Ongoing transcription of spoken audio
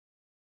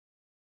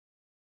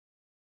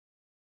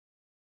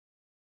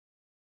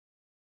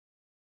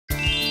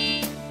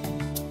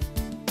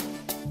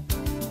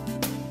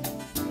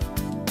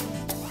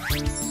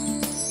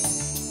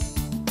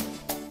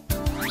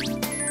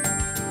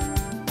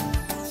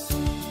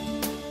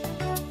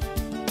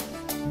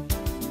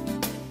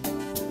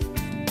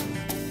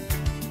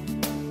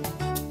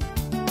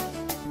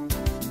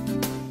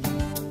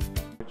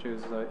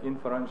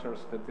inferential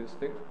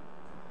statistics.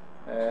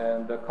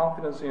 And the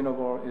confidence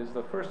interval is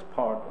the first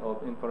part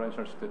of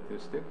inferential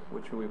statistics,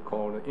 which we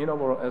call the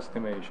interval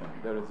estimation.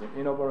 There is an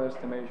interval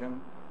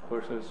estimation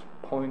versus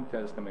point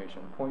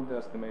estimation. Point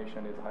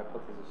estimation is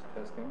hypothesis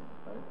testing,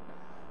 right?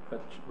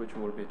 Which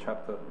will be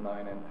chapter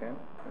 9 and 10.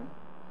 Right?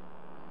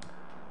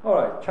 All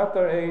right,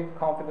 chapter 8,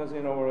 confidence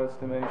interval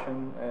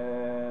estimation,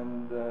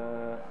 and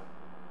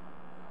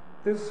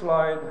this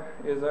slide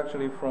is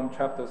actually from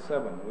chapter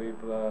 7.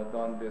 We've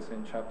done this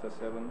in chapter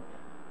 7.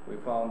 We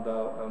found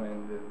out,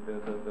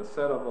 the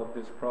setup of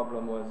this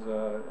problem was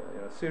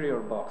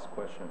serial box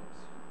questions,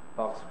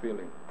 box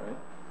filling, right?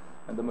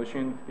 And the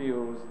machine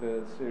fills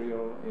the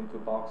cereal into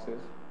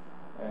boxes,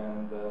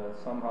 and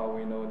somehow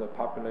we know the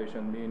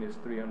population mean is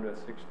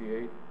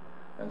 368,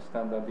 and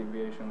standard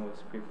deviation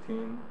was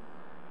 15.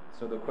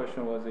 So the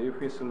question was, if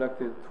we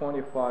selected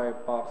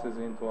 25 boxes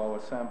into our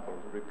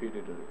samples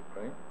repeatedly,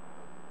 right?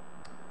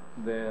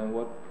 Then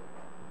what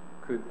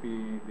could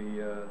be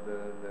the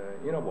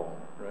interval,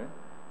 right?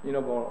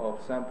 Interval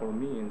of sample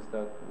means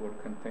that would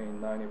contain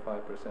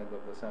 95%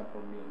 of the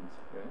sample means.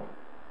 Okay?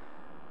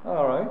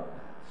 All right.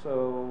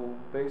 So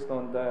based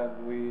on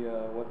that,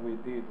 what we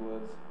did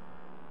was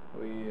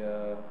we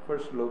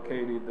first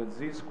located the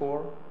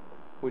z-score,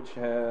 which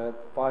had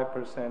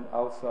 5%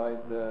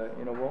 outside the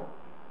interval.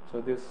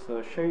 So this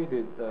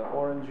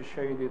orange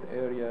shaded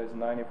area is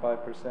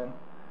 95%,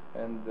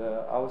 and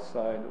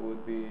outside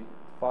would be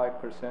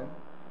 5%,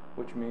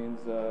 which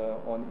means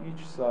on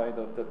each side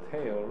of the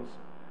tails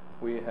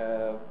we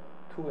have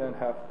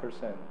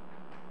 2.5%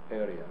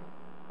 area.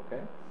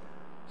 Okay.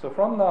 So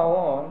from now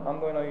on, I'm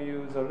going to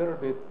use a little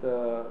bit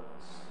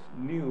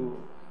new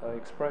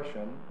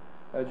expression.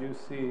 As you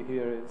see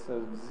here, it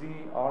says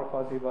z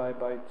alpha divided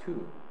by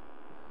 2.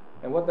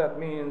 And what that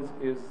means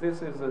is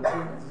this is a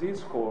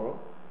z-score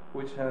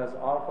which has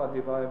alpha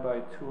divided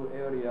by 2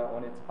 area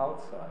on its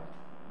outside.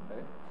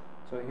 Okay?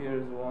 So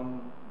here's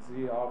one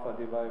z alpha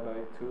divided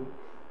by 2,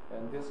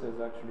 and this is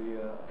actually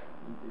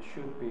it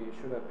should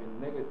have been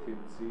negative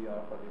z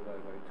alpha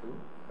divided by 2.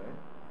 Okay?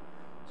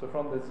 So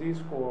from the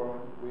z-score,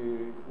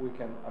 we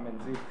can,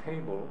 z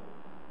table,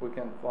 we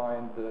can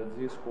find the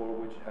z-score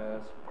which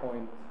has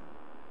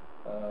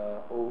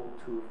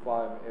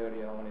 0.025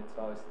 area on its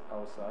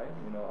outside.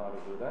 You know how to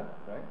do that,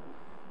 right?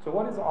 So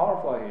what is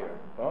alpha here?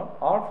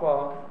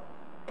 Alpha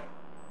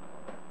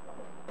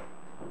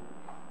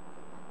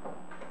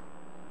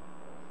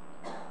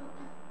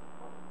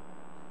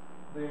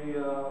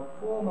the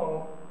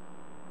formal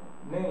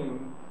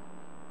name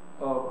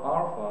of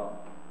alpha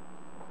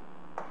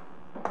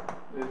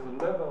is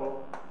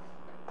level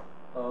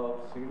of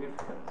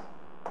significance.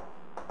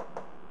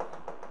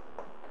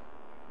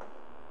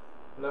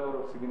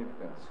 Level of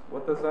significance.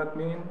 What does that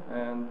mean,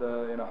 and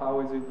how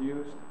is it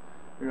used?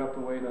 You have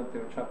to wait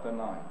until chapter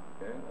 9.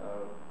 Okay,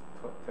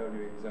 tell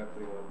you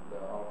exactly what the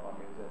alpha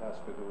means. It has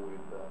to do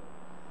with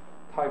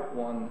type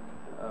 1.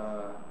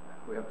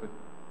 We have to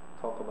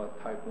talk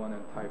about type 1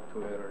 and type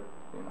 2 error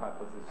in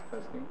hypothesis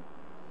testing,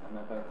 and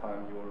at that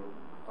time you will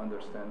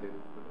understand it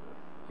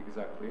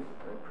exactly,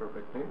 right,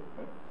 perfectly.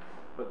 Right?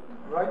 But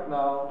right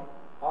now,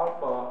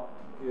 alpha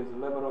is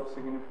level of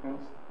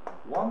significance.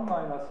 1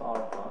 minus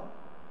alpha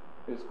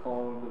is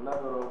called the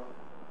level of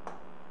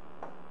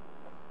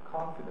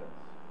confidence.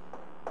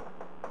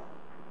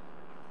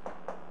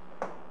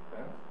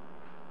 Okay?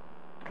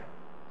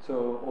 So,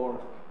 or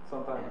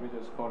sometimes we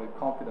just call it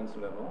confidence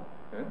level.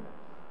 Okay?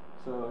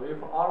 So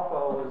if alpha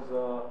was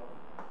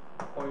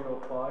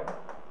 0.05,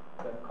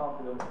 then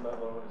confidence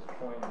level is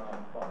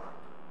 0.95.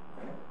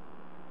 Okay?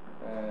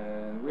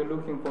 And we're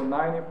looking for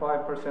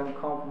 95%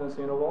 confidence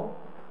interval.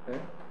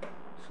 Okay?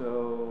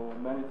 So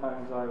many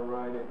times I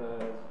write it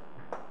as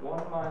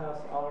 1 minus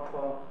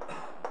alpha,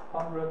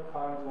 100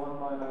 times 1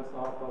 minus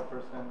alpha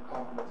percent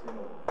confidence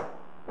interval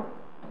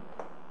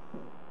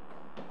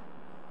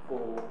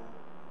for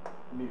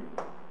mu.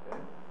 Okay?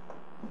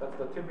 That's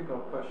the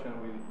typical question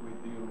we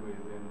deal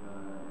with in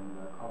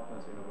the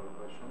confidence interval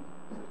question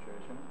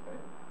situation. Okay?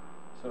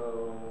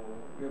 So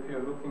if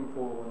you're looking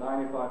for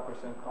 95%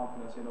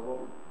 confidence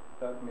interval,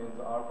 that means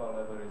alpha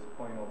level is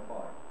 0.05.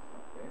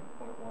 Okay?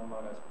 0.1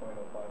 minus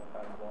 0.05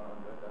 times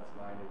 100, that's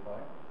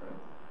 95. Right?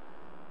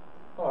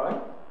 All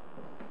right.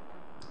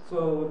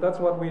 So that's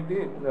what we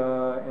did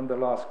in the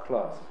last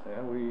class.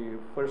 Yeah? We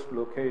first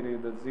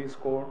located the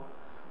z-score,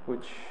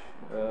 which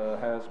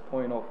has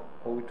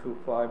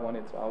 0.025 on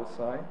its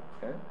outside.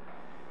 Okay?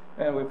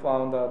 And we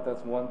found out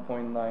that's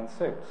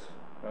 1.96.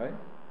 Right?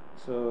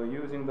 So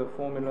using the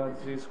formula,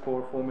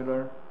 z-score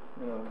formula,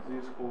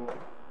 z-score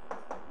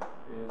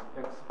is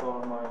x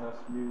bar minus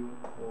mu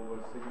over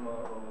sigma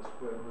over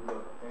square root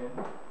of n.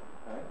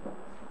 Right?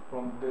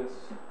 From this,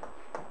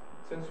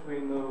 since we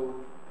know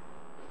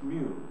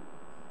mu,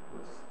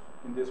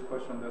 in this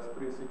question that's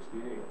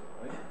 368,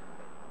 right?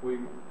 We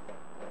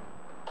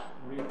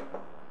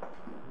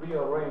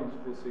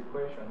rearranged this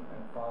equation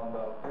and found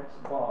out x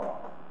bar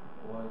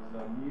was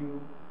mu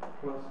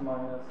plus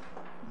minus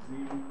z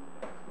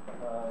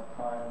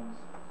times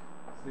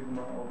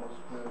sigma over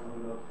square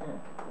root of n.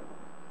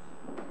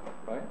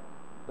 Right?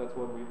 That's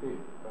what we did,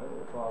 right?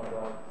 We found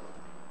out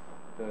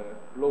the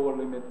lower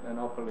limit and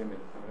upper limit,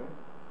 right?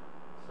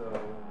 So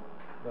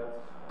that's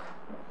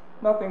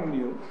nothing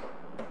new,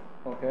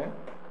 okay?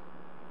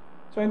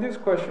 So in this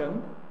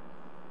question,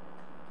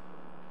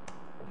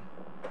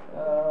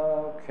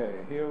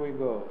 okay, here we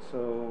go.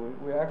 So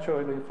we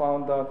actually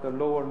found out the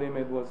lower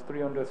limit was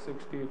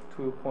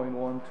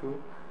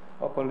 362.12,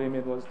 upper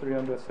limit was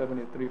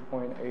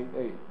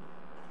 373.88,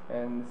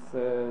 and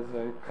says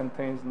it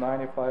contains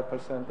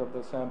 95% of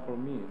the sample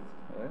means.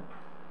 Right?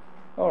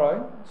 All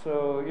right.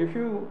 So if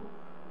you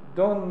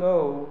don't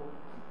know,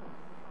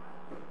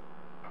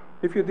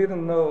 if you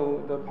didn't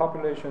know the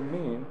population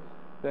mean,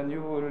 then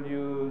you will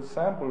use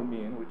sample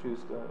mean, which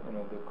is the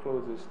the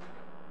closest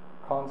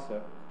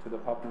concept to the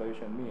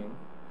population mean,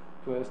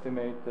 to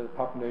estimate the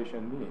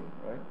population mean,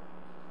 right?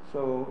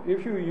 So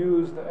if you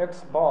use the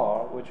x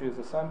bar, which is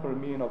a sample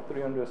mean of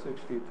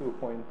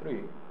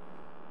 362.3,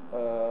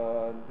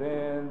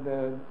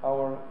 then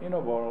our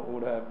interval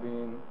would have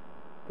been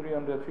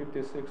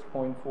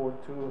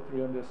 356.42,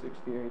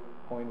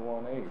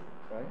 368.18,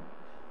 right?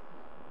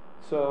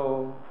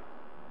 So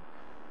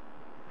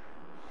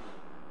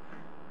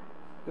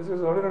this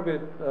is a little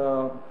bit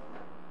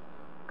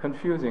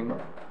confusing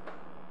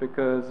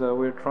because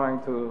we're trying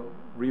to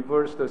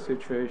reverse the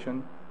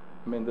situation.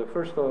 I mean, the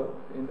first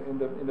in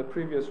the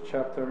previous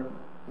chapter,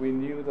 we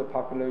knew the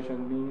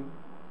population mean,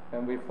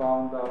 and we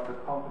found out the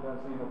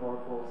confidence interval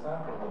for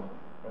sample mean,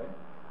 right?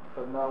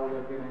 But now we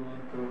are getting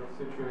into a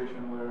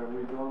situation where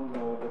we don't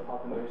know the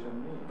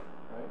population mean,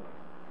 right?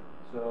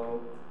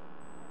 So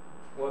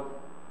what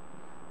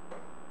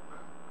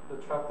the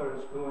chapter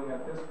is doing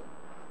at this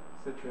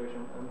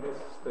situation and this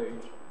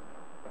stage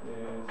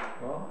is,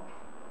 well,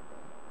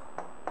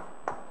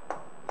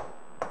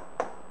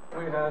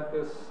 we had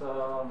this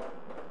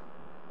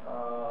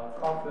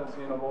confidence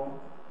interval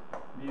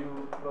mu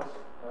plus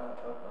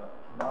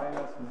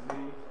minus z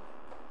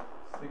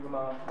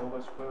sigma over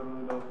square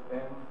root of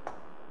n,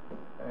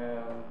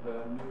 and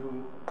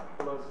mu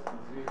plus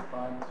z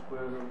times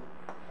square root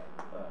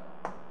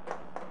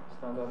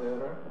standard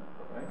error,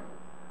 right?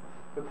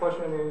 The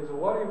question is,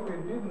 what if we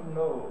didn't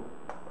know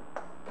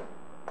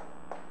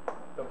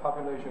the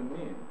population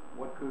mean?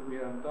 What could we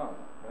have done,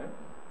 right?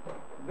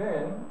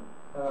 Then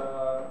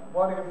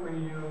what if we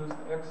used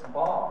x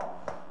bar,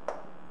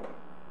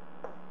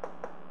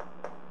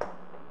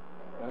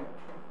 right?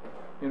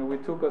 We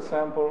took a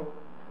sample,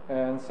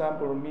 and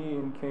sample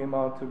mean came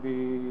out to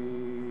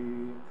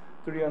be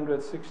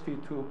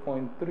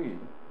 362.3,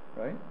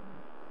 right?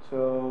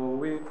 So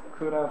we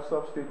could have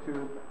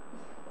substituted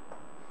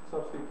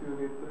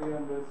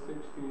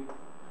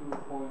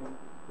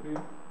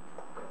 362.3,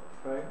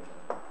 right?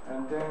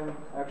 And then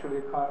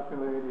actually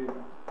calculated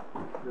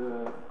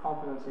the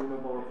confidence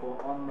interval for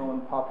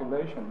unknown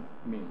population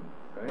mean,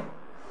 right?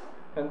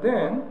 And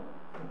then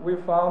we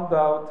found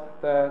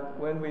out that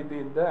when we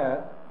did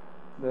that,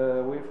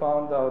 we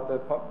found out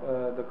that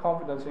the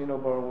confidence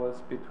interval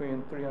was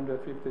between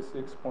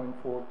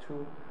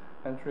 356.42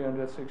 and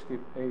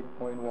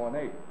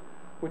 368.18,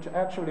 which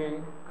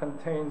actually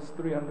contains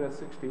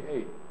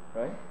 368,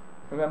 right?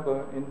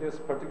 Remember, in this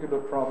particular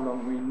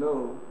problem, we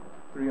know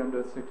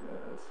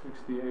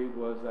 368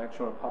 was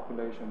actual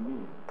population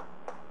mean.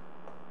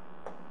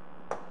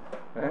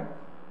 Right?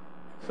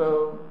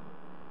 So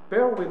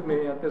bear with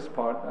me at this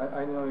part.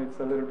 I know it's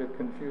a little bit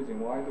confusing.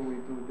 Why do we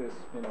do this,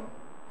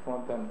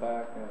 front and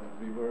back and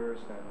reverse?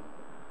 And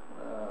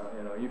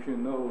if you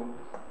know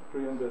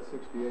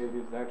 368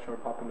 is the actual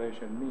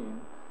population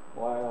mean,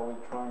 why are we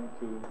trying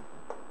to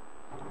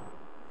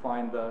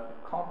find the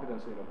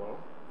confidence interval,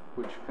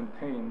 which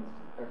contains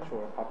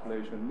actual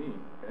population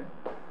mean? Okay?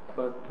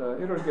 But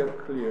it'll get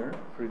clear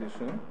pretty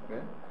soon.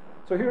 Okay?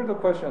 So here's the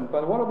question,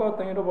 but what about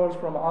the intervals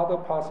from other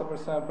possible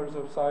samples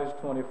of size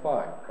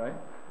 25, right?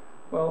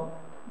 Well,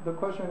 the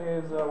question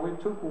is, we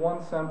took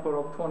one sample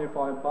of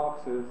 25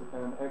 boxes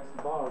and x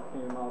bar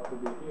came out to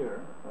be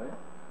here, right?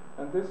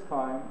 And this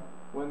time,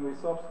 when we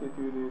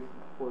substituted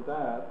for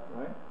that,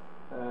 right,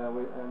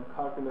 and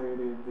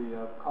calculated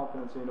the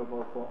confidence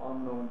interval for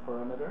unknown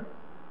parameter,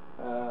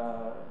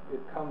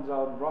 it comes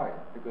out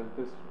right, because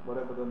this,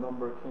 whatever the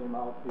number came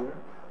out here,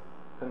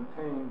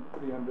 contained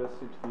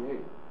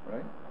 368,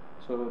 right?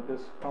 So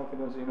this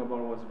confidence interval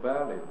was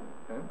valid,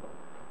 okay?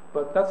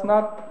 But that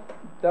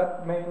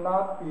may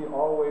not be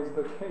always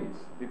the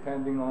case,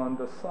 depending on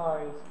the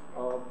size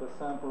of the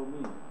sample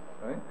mean,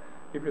 right?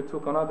 If you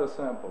took another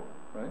sample,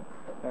 right,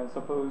 and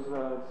suppose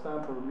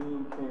sample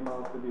mean came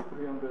out to be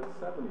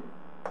 370,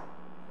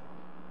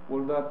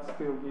 will that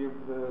still give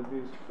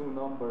these two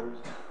numbers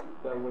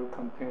that will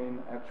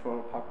contain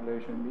actual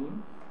population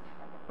mean?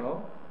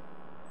 No?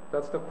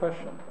 That's the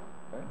question,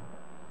 right?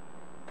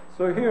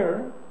 So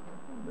here,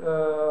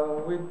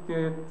 we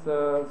did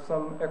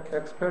some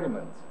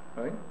experiments,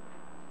 right?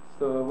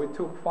 So we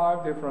took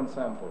 5 different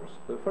samples.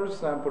 The first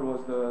sample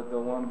was the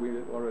one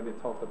we already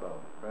talked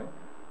about, right?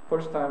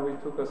 First time we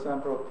took a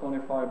sample of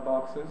 25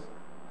 boxes.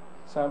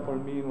 Sample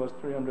mean was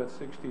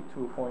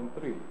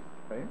 362.3,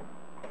 right?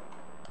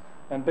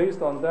 And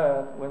based on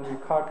that, when we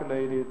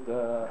calculated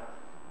the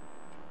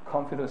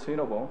confidence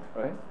interval,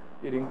 right,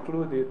 it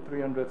included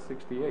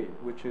 368,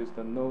 which is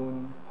the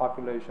known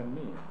population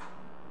mean.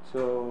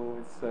 So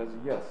it says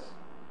yes.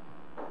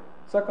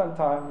 Second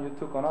time, you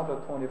took another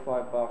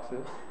 25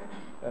 boxes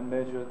and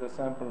measured the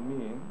sample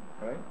mean,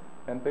 right?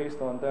 And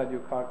based on that,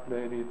 you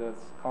calculated the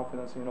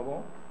confidence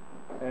interval,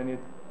 and it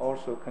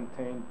also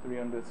contained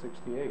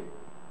 368,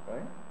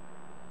 right?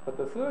 But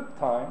the third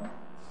time,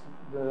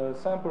 the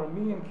sample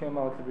mean came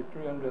out to be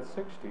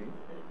 360,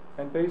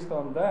 and based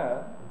on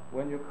that,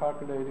 when you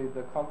calculated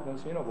the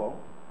confidence interval,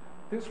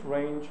 this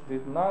range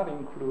did not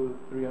include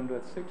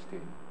 360.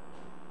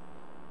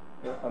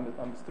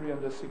 It's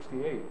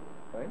 368,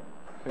 right?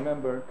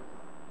 Remember,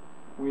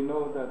 we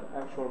know that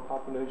actual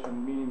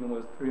population mean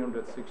was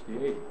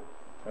 368,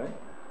 right?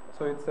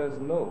 So it says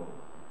no,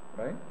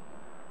 right?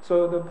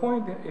 So the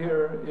point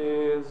here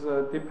is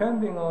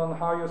depending on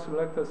how you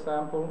select a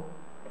sample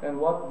and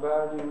what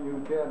value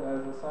you get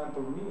as a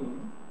sample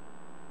mean,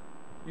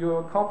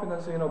 your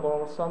confidence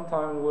interval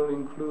sometimes will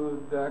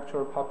include the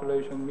actual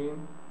population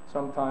mean,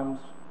 sometimes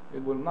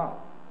it will not,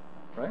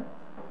 right?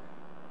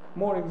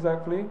 More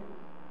exactly,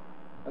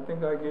 I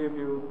think I gave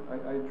you,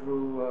 I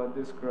drew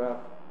this graph,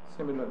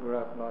 similar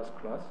graph last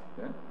class.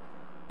 Okay?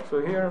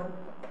 So here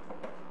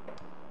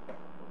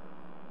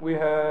we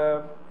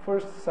have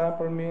first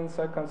sample mean,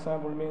 second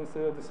sample mean,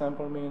 third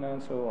sample mean,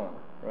 and so on,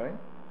 right?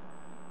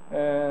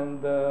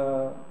 And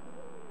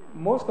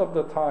most of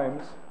the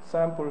times,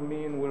 sample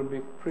mean will be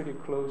pretty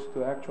close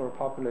to actual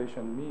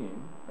population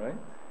mean, right?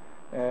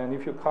 And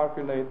if you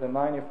calculate the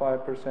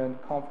 95%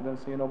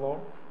 confidence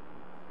interval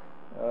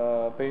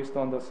based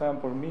on the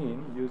sample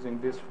mean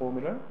using this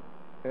formula,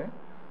 okay,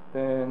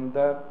 then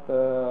that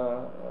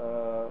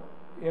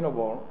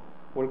interval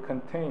will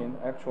contain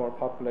actual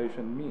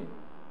population mean,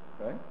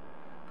 right?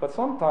 But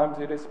sometimes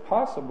it is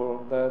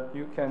possible that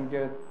you can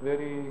get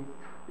very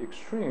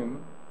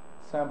extreme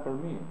sample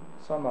mean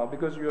somehow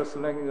because you are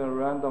selecting a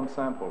random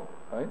sample,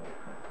 right?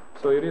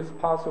 So it is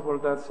possible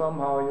that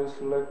somehow you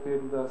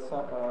selected the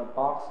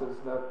boxes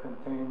that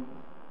contain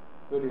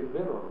very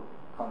little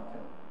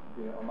content,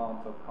 the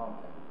amount of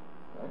content,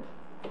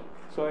 right?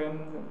 So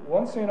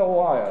once in a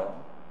while,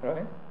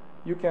 right,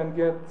 you can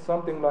get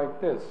something like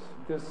this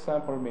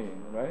sample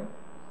mean, right,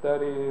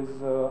 that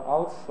is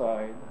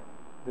outside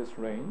this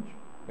range,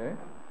 okay?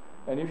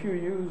 And if you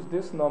use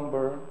this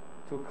number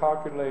to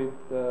calculate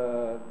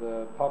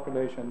the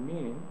population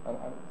mean,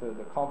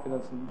 the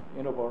confidence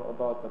interval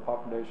about the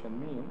population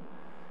mean,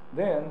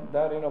 then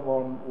that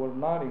interval will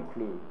not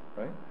include,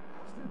 right?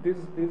 These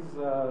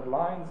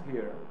lines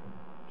here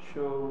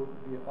show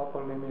the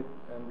upper limit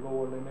and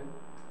lower limit,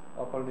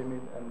 upper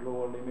limit and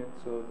lower limit.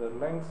 So the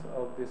length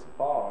of this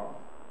bar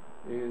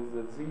is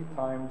z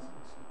times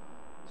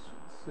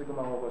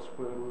sigma over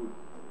square root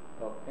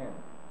of n,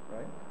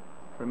 right?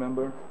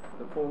 Remember,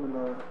 the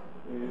formula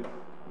is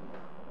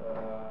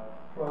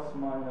plus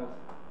minus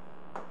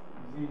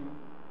z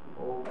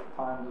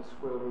times the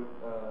square root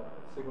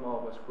sigma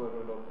over square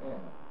root of n,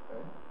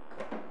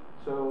 right?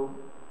 So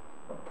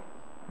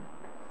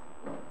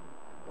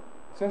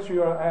since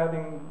you are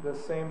adding the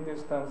same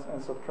distance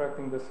and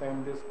subtracting the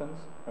same distance,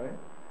 right?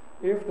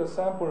 If the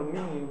sample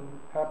mean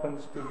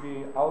happens to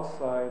be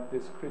outside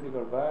this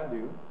critical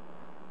value,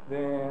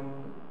 then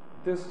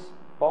this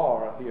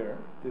bar here,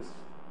 this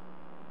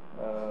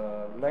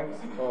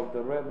length of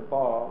the red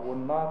bar will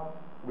not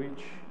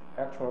reach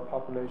actual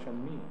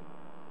population mean,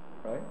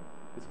 right?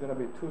 It's going to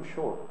be too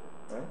short,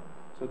 right?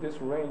 So this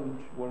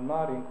range will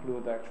not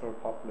include actual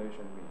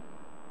population mean.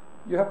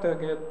 You have to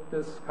get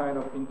this kind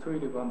of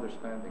intuitive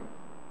understanding.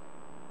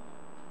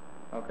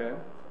 Okay?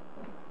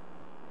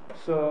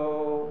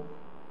 So,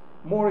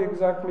 more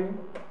exactly,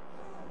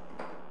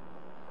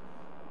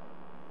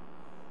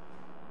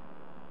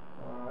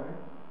 alright.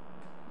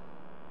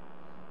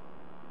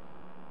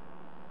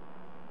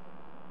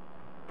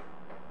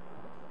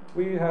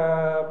 We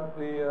have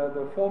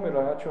the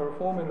formula, actual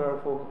formula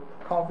for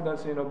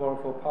confidence interval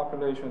for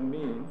population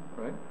mean,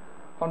 right?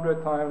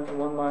 100 times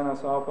 1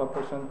 minus alpha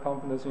 %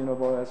 confidence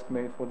interval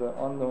estimate for the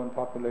unknown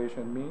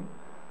population mean.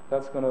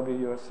 That's going to be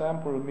your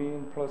sample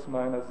mean plus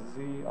minus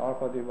z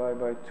alpha divided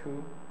by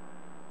 2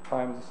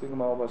 times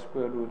sigma over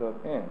square root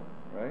of n,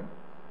 right?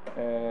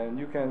 And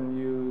you can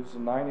use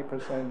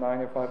 90%,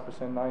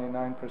 95%,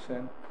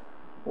 99%,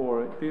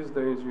 or these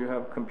days you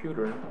have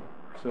computer.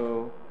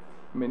 So,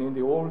 I mean, in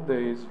the old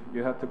days,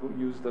 you had to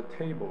use the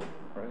table,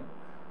 right?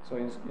 So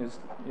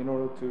in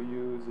order to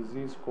use the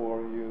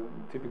z-score,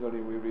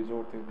 typically we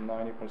resort to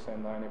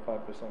 90%,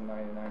 95%,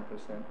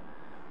 99%.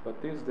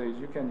 But these days,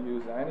 you can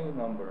use any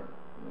number.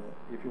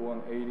 If you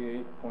want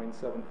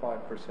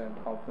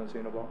 88.75% confidence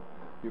interval,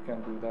 you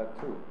can do that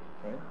too,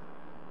 right?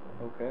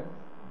 Okay.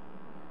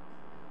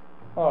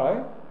 All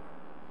right.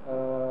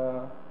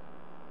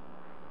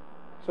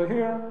 So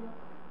here,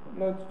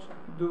 let's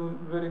do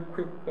very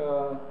quick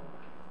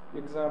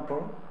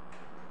example.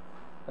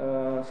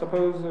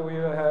 Suppose we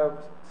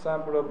have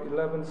sample of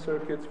 11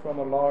 circuits from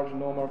a large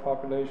normal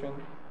population,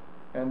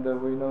 and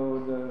we know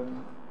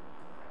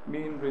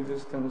mean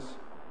resistance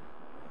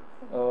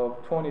of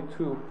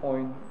 2.2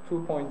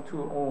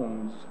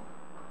 ohms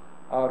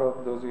out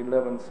of those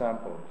 11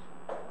 samples.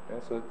 Okay,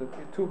 so the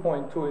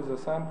 2.2 is a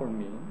sample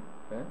mean.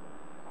 Okay?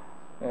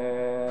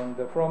 And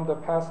from the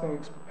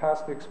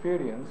past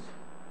experience,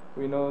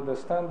 we know the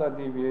standard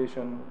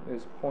deviation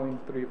is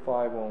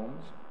 0.35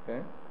 ohms.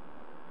 Okay?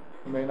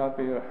 You may not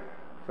be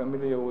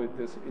familiar with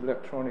this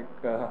electronic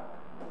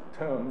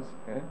terms,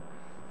 okay?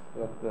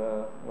 But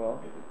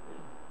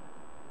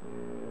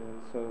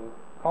so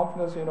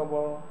confidence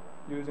interval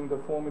using the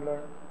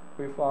formula,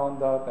 we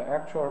found out the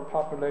actual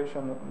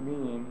population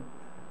mean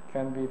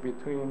can be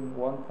between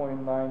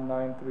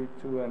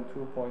 1.9932 and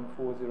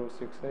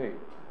 2.4068.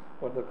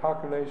 But the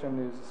calculation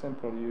is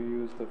simple. You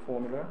use the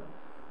formula.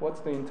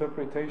 What's the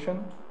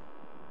interpretation?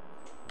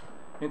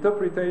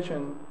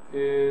 Interpretation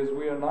is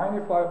we are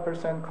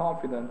 95%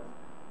 confident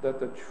that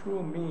the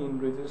true mean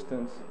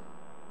resistance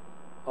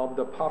of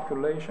the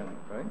population,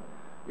 right,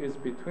 is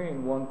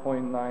between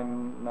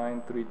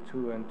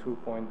 1.9932 and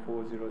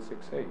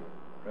 2.4068,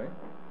 right?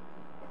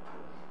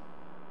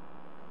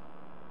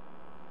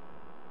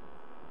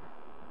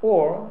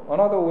 Or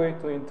another way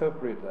to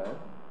interpret that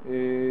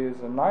is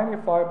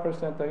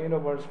 95% the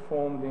intervals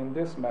formed in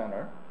this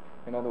manner.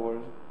 In other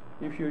words,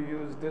 if you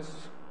use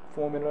this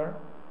formula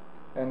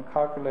and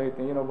calculate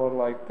the interval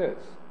like this,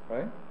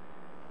 right?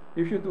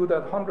 If you do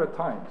that 100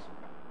 times,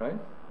 right,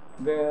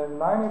 then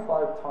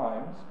 95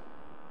 times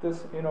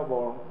this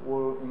interval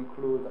will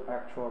include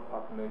actual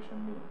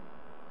population mean.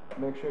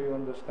 Make sure you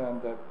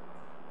understand that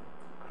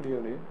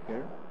clearly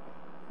here.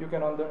 You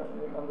can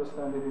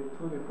understand it in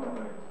two different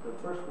ways. The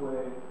first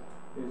way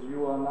is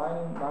you are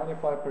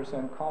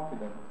 95%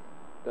 confident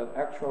that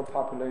actual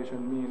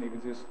population mean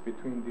exists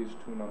between these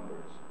two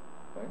numbers,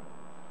 right?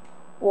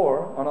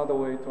 Or another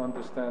way to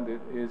understand it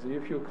is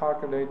if you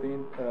calculate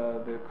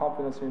the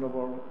confidence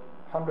interval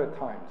 100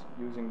 times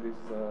using this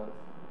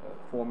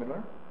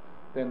formula,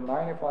 then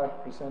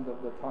 95%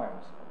 of the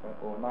times,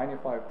 or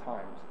 95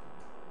 times,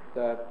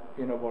 that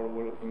interval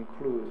will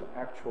include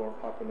actual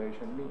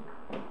population mean.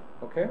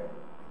 Okay?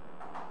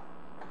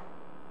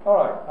 All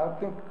right, I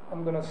think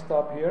I'm going to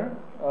stop here.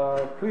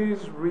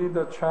 Please read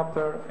the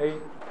chapter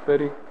 8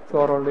 very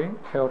thoroughly,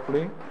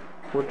 carefully.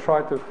 We'll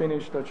try to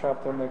finish the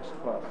chapter next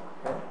class.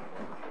 Okay?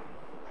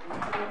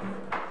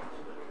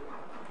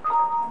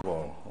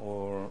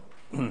 Or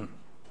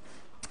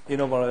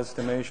interval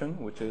estimation,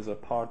 which is a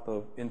part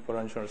of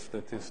inferential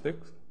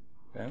statistics.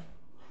 Okay?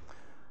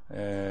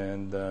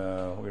 And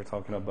we're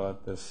talking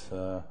about this.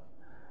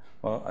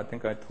 Well, I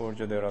think I told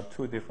you there are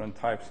two different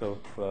types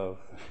of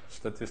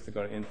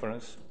statistical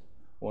inference.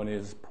 One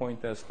is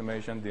point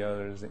estimation, the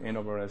other is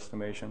interval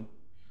estimation.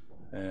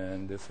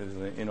 And this is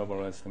the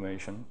interval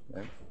estimation.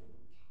 Right?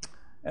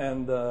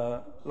 And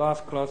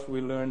last class we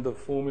learned the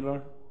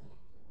formula.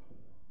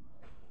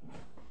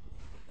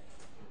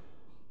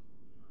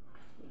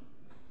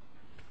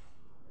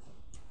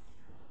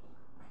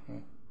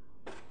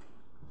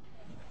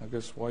 I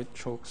guess white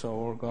chokes are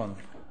all gone.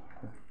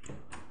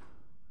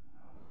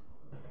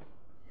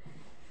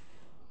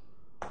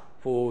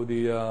 For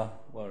the,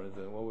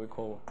 what we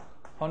call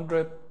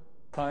 100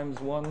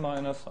 times 1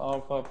 minus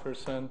alpha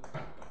percent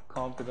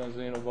confidence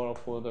interval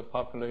for the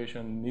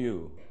population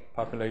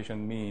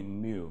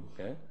mean mu,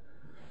 okay?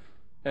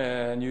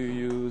 And you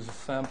use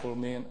sample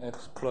mean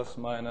x plus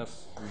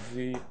minus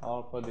z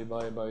alpha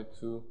divided by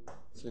 2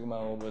 sigma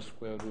over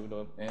square root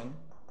of n,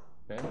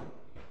 okay?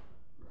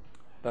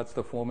 That's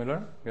the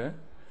formula, okay?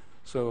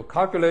 So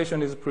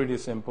calculation is pretty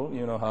simple.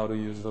 You know how to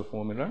use the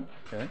formula,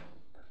 okay?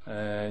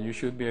 And you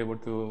should be able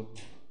to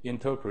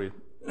interpret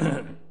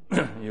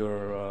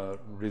your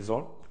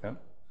result. Okay?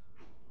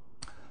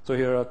 So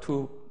here are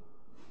two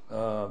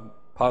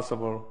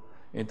possible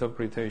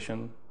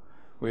interpretation.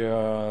 We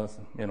are,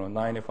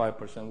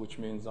 95%, which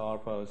means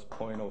alpha is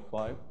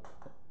 0.05.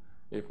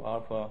 If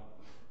alpha,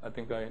 I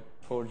think I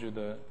told you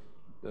the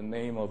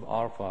name of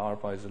alpha.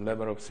 Alpha is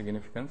level of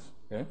significance.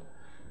 Okay?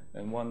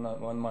 And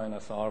one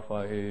minus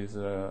alpha is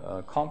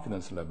a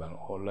confidence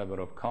level or level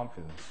of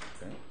confidence.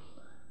 Okay?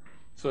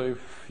 So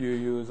if you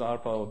use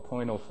alpha of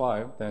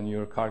 0.05, then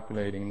you're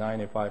calculating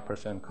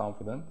 95%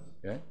 confidence,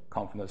 okay?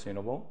 Confidence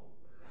interval.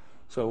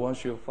 So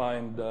once you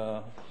find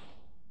a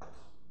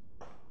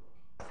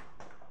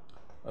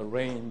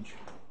range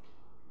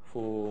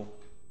for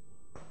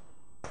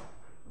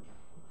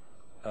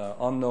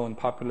unknown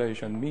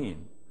population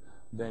mean,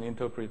 then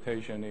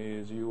interpretation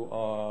is you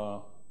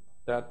are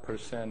that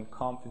percent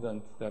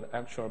confident that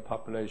actual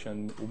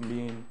population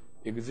mean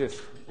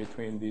exists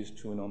between these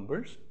two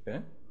numbers.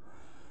 Okay?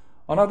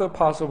 Another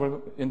possible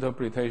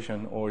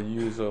interpretation or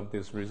use of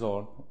this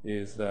result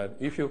is that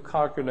if you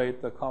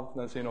calculate the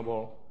confidence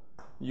interval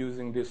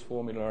using this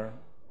formula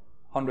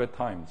 100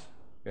 times,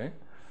 okay,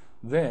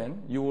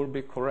 then you will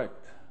be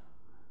correct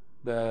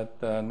that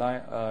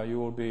you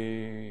will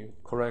be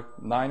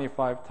correct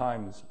 95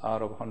 times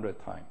out of 100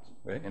 times.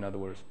 Okay? In other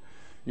words,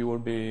 you will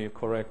be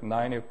correct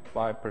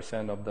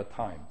 95% of the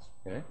times,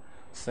 okay,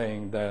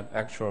 saying that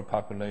actual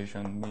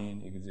population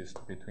mean exists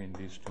between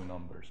these two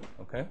numbers.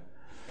 Okay.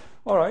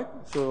 All right,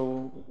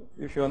 so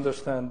if you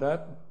understand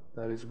that,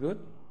 that is good.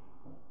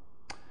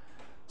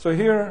 So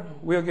here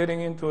we are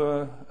getting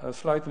into a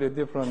slightly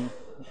different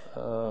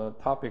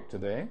topic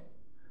today.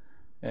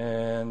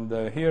 And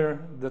here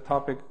the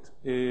topic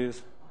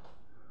is,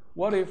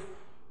 what if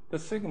the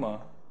sigma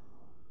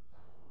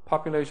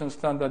population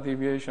standard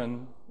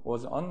deviation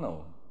was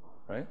unknown,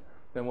 right?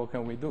 Then what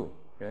can we do,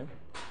 okay?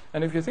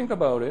 And if you think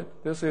about it,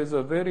 this is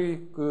a very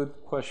good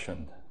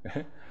question,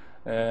 okay?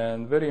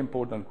 And very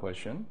important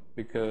question,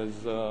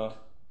 because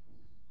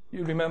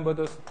you remember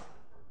the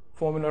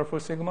formula for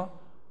sigma,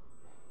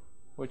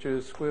 which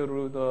is square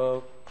root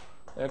of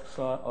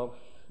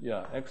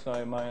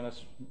xi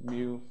minus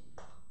mu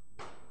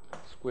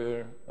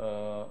square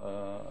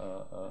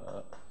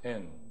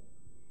n,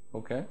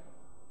 okay?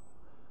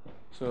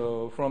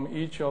 So from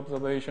each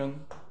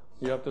observation,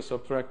 you have to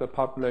subtract the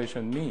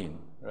population mean,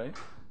 right?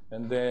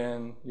 And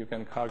then you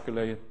can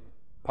calculate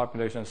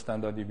population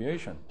standard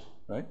deviation,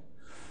 right?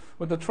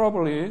 But the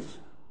trouble is,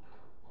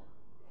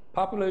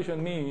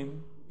 population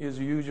mean is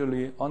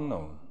usually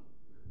unknown.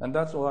 And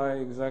that's why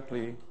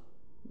exactly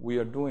we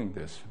are doing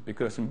this.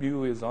 Because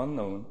mu is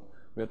unknown,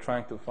 we're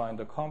trying to find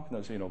the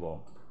confidence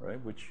interval, right,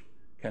 which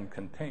can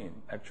contain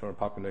actual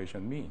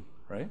population mean,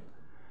 right?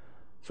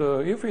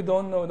 So if we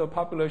don't know the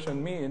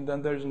population mean,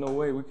 then there's no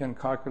way we can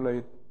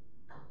calculate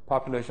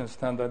population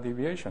standard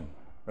deviation,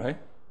 right?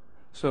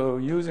 So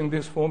using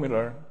this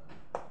formula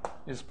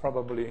is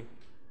probably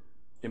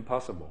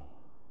impossible,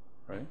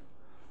 right?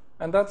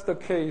 And that's the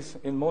case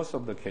in most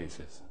of the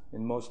cases,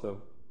 in most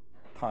of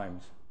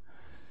times,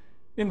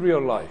 in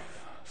real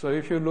life. So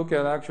if you look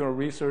at actual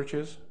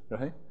researches,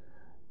 right,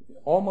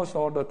 almost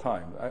all the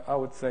time, I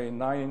would say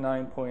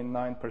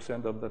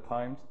 99.9% of the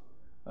times,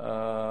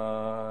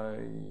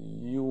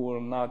 you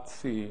will not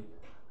see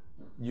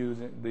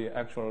using the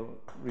actual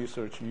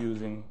research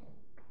using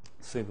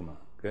sigma,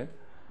 okay?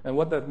 And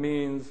what that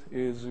means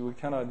is we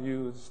cannot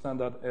use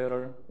standard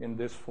error in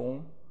this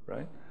form,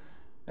 right?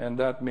 And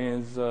that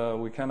means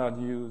we cannot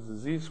use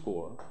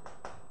z-score,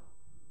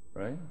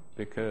 right?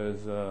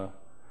 Because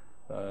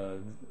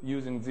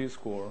using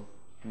z-score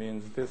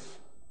means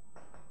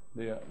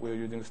we're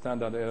using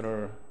standard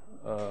error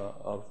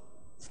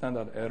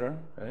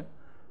right?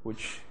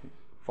 Which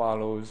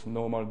follows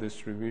normal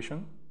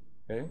distribution,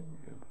 okay?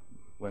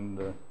 When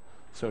the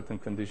certain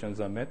conditions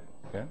are met,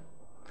 okay?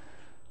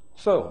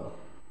 So,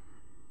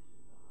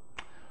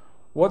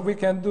 what we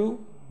can do?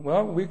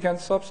 Well, we can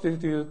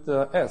substitute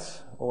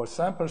S, or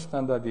sample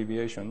standard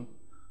deviation,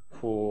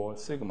 for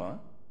sigma,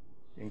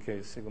 in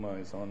case sigma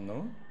is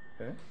unknown,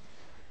 okay?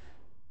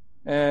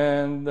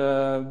 And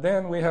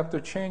then we have to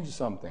change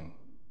something,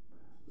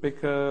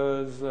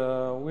 because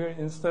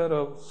instead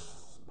of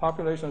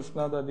population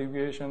standard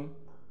deviation,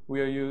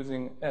 we are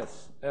using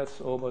S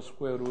over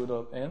square root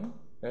of n,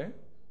 okay?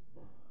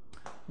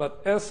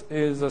 But S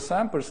is a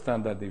sample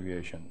standard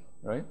deviation,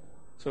 right?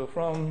 So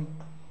from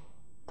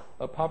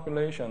a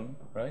population,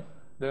 right,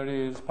 there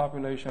is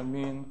population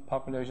mean,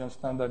 population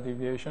standard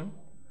deviation.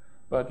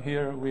 But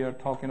here we are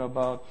talking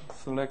about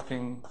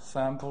selecting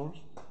samples,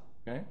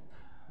 okay?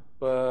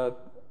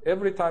 But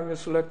every time you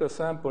select a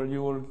sample,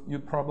 you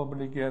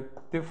probably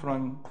get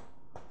different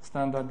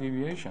standard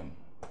deviation,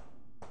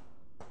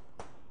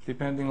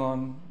 depending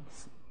on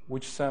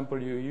which sample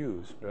you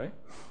use, right?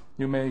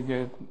 You may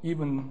get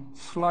even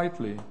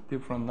slightly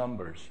different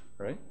numbers,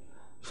 right?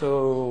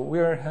 So we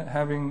are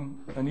having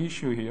an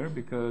issue here,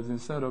 because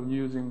instead of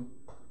using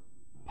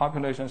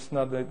population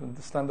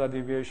standard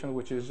deviation,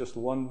 which is just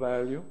one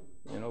value,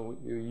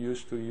 you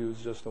used to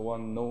use just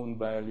one known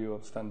value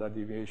of standard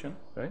deviation,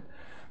 right?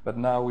 But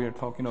now we are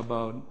talking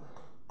about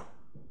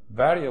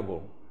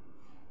variable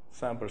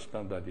sample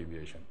standard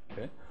deviation,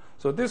 okay?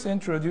 So this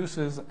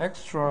introduces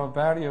extra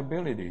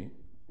variability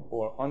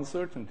or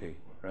uncertainty,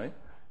 right,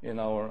 in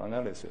our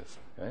analysis,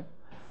 okay?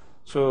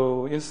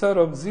 So instead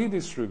of z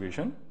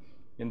distribution,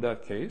 in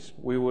that case,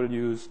 we will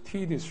use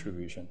t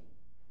distribution,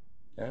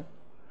 okay?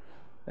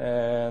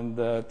 And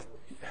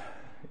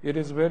it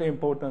is very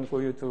important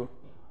for you to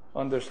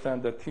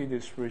understand the t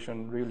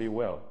distribution really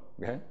well,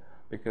 okay?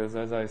 Because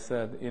as I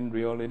said, in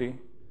reality,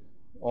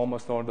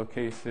 almost all the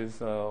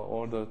cases,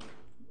 all the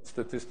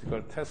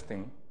statistical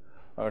testing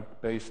are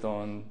based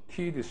on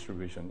t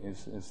distribution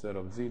instead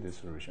of z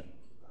distribution,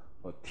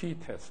 or t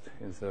test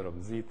instead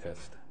of z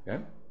test,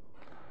 okay?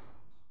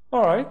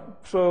 All right,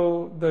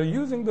 so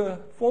using the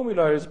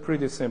formula is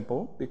pretty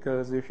simple,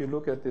 because if you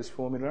look at this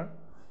formula,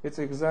 it's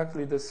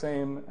exactly the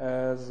same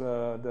as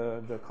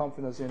the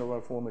confidence interval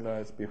formula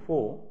as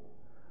before.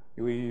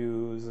 We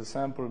use a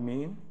sample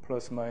mean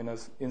plus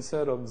minus,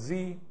 instead of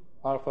z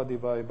alpha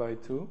divided by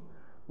 2,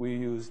 we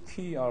use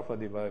t alpha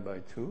divided by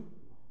 2.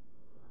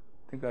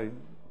 I think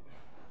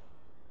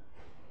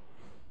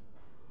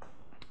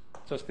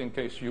just in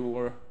case you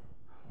were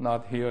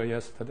not here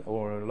yesterday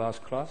or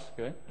last class,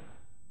 okay?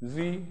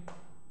 Z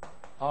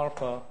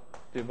alpha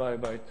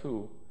divided by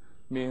 2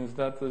 means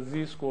that the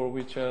z-score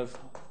which has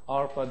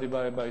alpha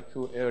divided by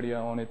 2 area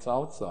on its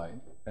outside,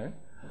 okay?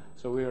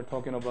 So we are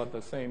talking about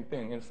the same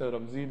thing. Instead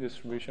of z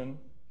distribution,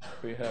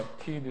 we have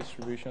t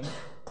distribution.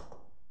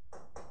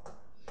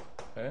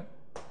 Okay?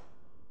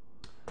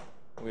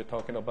 We're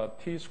talking about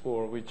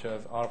t-score, which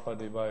has alpha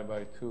divided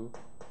by 2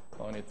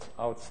 on its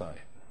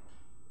outside.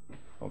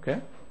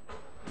 Okay?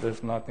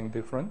 There's nothing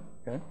different.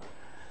 Okay?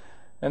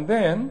 And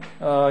then,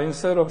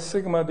 instead of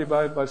sigma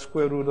divided by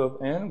square root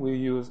of n, we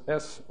use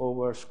s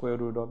over square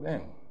root of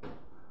n.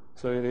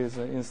 So it is,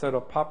 instead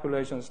of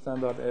population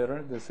standard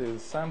error, this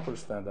is sample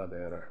standard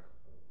error.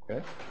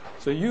 Okay?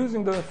 So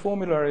using the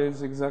formula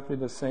is exactly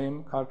the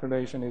same.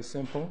 Calculation is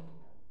simple.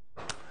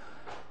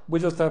 We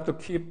just have to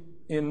keep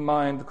in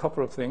mind a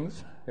couple of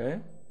things. Okay?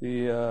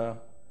 The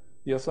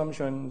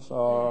assumptions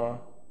are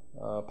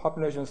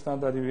population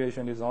standard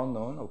deviation is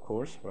unknown, of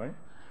course, right?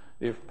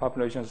 If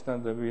population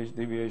standard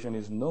deviation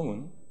is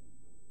known,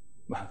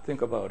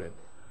 think about it.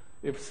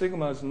 If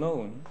sigma is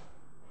known,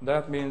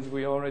 that means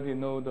we already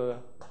know the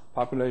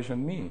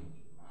population mean,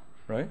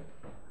 right?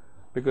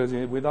 Because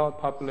without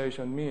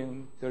population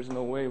mean, there's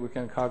no way we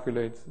can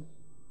calculate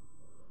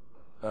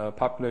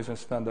population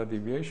standard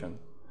deviation,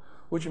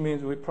 which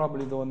means we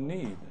probably don't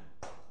need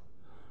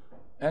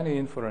any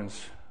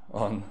inference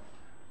on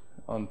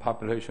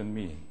population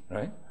mean,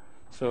 right?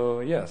 So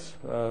yes,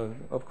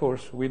 of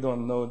course, we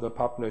don't know the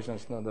population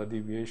standard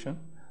deviation.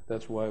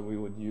 That's why we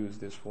would use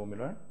this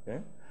formula. Okay?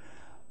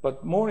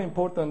 But more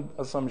important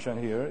assumption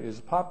here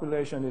is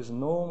population is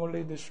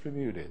normally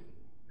distributed.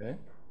 Okay?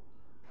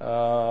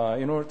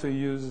 In order to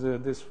use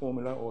this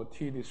formula or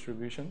t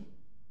distribution,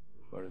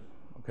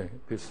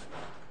 this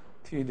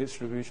t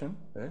distribution,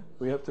 okay,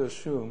 we have to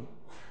assume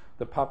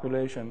the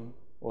population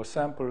or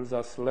samples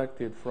are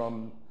selected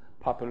from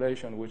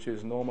population which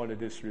is normally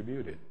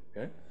distributed.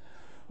 Okay?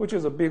 Which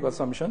is a big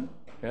assumption,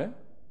 okay?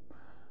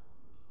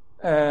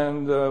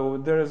 And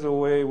there is a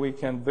way we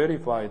can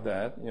verify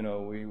that. You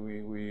know,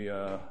 we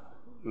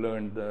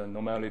learned the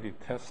normality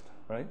test,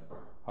 right?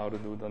 How to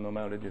do the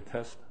normality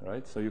test,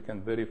 right? So you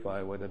can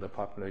verify whether the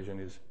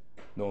population is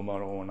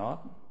normal or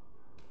not,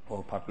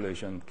 or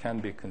population can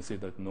be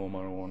considered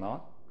normal or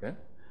not, okay?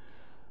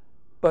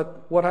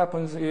 But what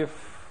happens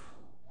if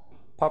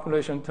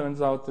population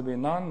turns out to be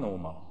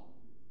non-normal?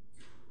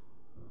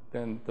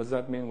 Then does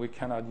that mean we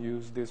cannot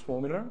use this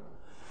formula?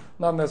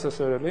 Not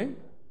necessarily.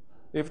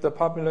 If the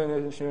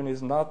population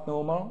is not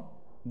normal,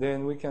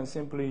 then we can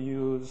simply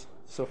use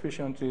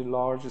sufficiently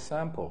large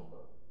sample.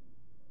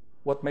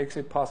 What makes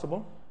it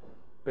possible?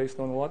 Based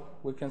on what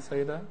we can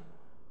say that?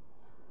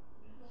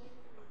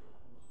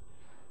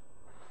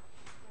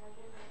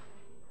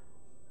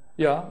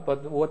 Yeah,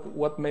 but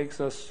what makes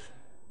us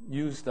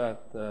use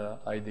that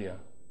idea?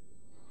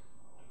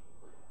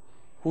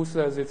 Who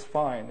says it's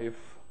fine if,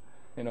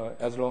 you know,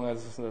 as long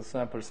as the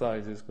sample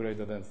size is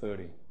greater than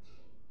 30?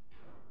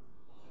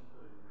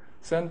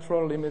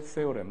 Central limit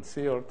theorem,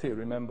 CLT,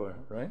 remember,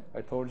 right?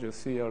 I told you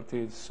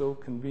CLT is so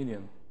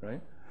convenient,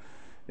 right?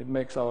 It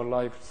makes our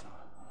lives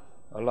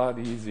a lot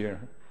easier.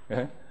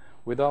 Okay?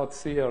 Without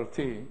CLT,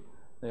 you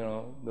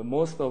know, the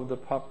most of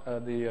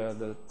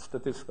the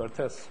statistical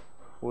tests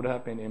would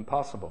have been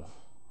impossible,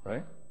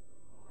 right?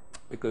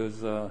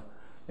 Because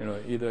you know,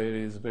 either it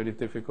is very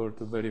difficult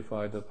to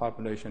verify the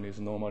population is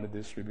normally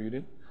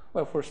distributed.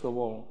 Well, first of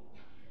all,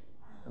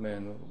 I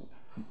mean,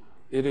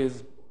 it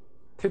is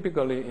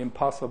typically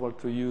impossible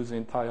to use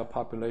entire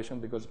population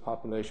because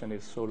population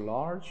is so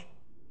large,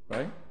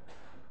 right?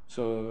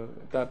 So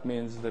that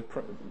means that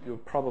you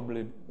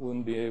probably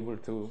wouldn't be able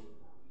to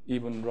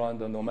even run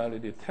the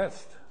normality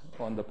test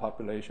on the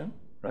population,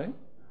 right?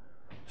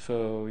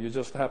 So you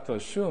just have to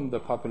assume the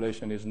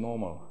population is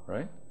normal,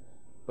 right?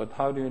 But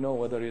how do you know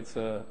whether it's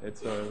a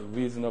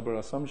reasonable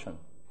assumption?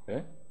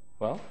 Okay?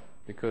 Well,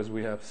 because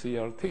we have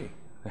CLT,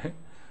 right?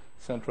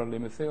 Central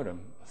limit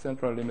theorem.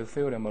 Central limit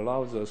theorem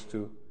allows us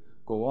to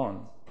go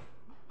on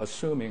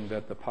assuming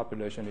that the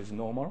population is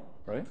normal,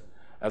 right?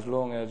 As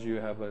long as you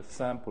have a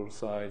sample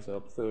size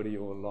of 30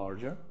 or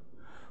larger,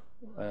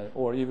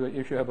 or even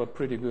if you have a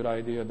pretty good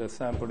idea that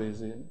sample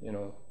is, you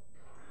know,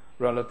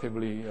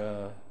 relatively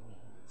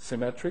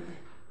symmetric,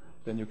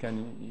 then you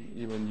can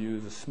even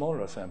use a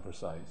smaller sample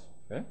size.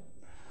 Okay?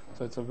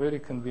 So it's a very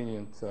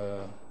convenient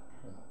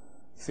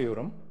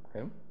theorem.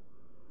 Okay?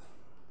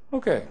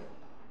 Okay.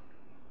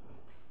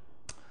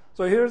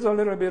 So here's a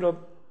little bit of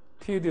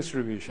t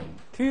distribution.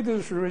 T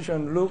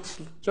distribution looks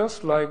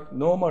just like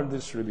normal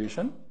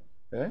distribution.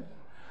 Okay?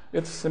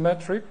 It's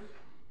symmetric,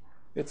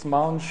 it's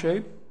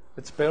mound-shaped,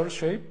 it's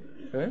bell-shaped.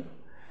 Okay?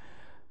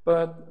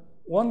 But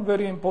one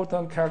very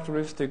important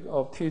characteristic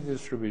of t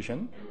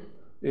distribution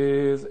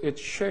is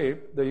its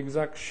shape. The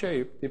exact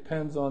shape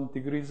depends on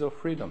degrees of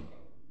freedom.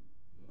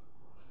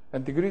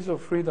 And degrees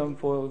of freedom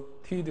for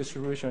t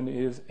distribution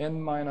is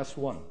n minus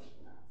 1.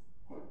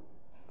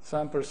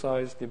 Sample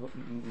size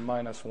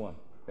minus 1.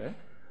 Okay?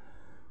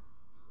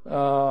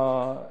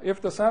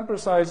 If the sample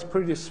size is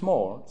pretty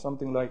small,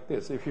 something like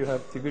this, if you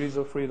have degrees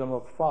of freedom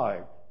of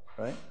 5,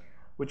 right?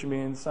 Which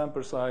means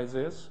sample size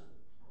is,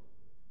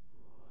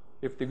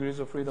 if degrees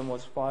of freedom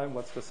was 5,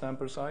 what's the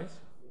sample size?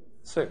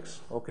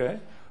 6, okay?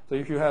 So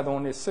if you had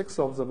only 6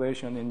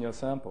 observations in your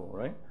sample,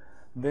 right?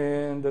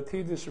 then the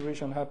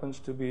t-distribution happens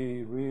to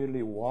be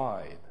really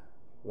wide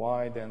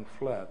and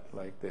flat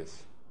like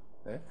this,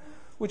 okay?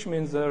 Which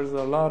means there's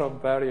a lot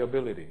of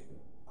variability.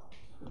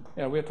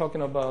 We're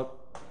talking about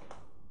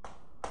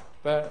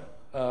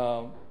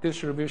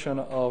distribution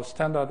of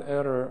standard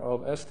error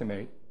of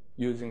estimate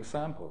using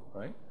sample,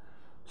 right?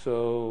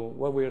 So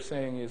what we're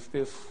saying is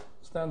this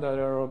standard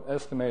error of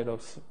estimate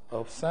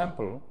of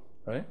sample,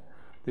 right,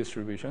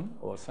 distribution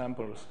or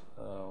samples,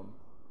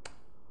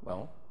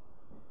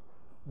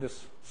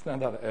 this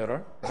standard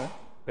error, right,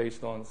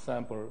 based on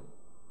sample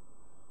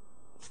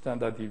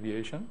standard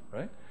deviation,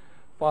 right,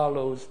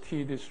 follows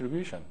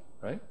t-distribution,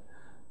 right?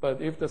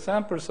 But if the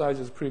sample size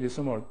is pretty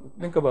small,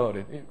 think about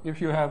it.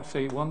 If you have,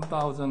 say,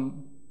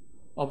 1,000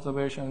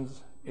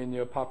 observations in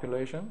your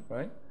population,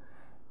 right,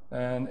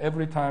 and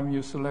every time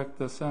you select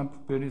the sample,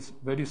 very,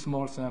 very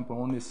small sample,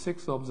 only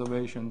 6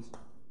 observations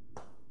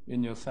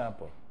in your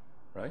sample,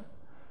 right?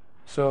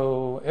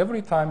 So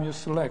every time you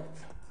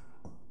select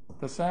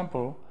the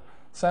sample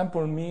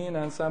mean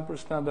and sample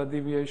standard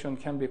deviation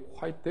can be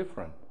quite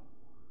different,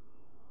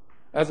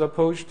 as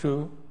opposed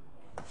to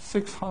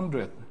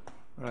 600,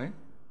 right?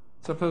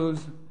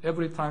 Suppose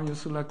every time you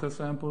select a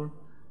sample,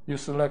 you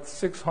select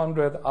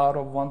 600 out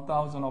of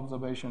 1,000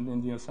 observations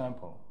in your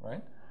sample,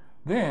 right?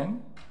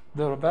 Then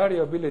the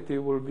variability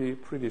will be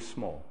pretty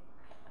small,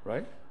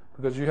 right?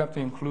 Because you have to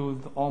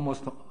include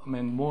almost,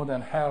 more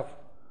than half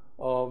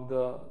of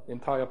the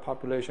entire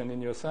population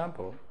in your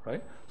sample,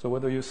 right? So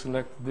whether you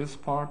select this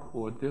part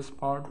or this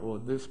part or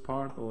this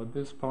part or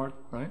this part,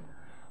 right?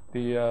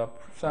 The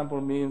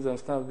sample means and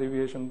standard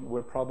deviation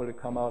will probably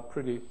come out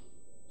pretty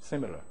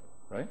similar,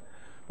 right?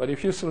 But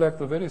if you select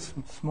a very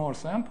small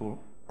sample,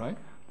 right,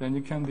 then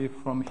you can be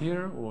from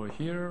here or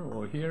here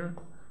or here,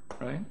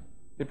 right?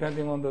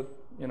 Depending on the,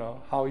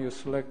 how you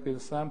select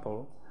this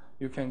sample,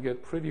 you can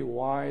get pretty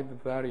wide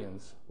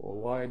variance or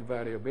wide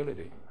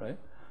variability, right?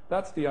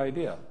 That's the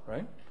idea,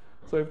 right?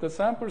 So if the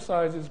sample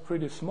size is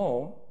pretty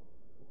small,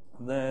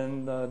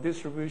 then the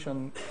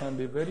distribution can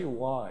be very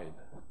wide,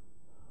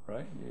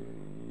 right?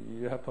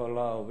 You have to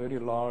allow very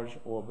large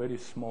or very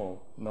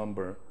small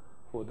number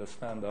for the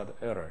standard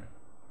error.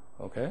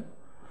 Okay?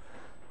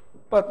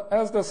 But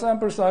as the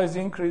sample size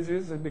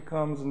increases, it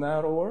becomes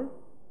narrower.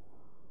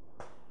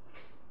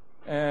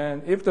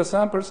 And if the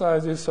sample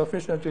size is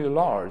sufficiently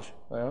large,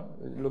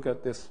 look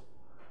at this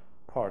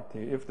part.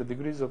 If the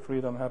degrees of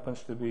freedom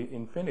happens to be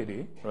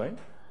infinity, right,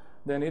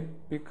 then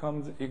it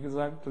becomes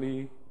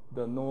exactly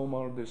the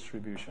normal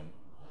distribution.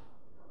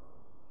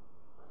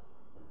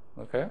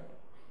 Okay?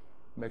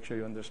 Make sure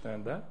you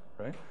understand that,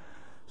 right?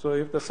 So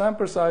if the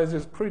sample size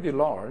is pretty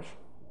large,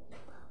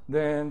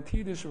 then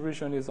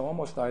t-distribution is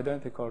almost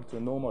identical to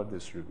normal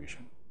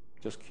distribution.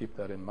 Just keep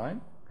that in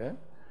mind, okay?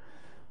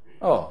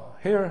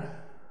 Here,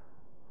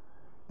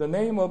 the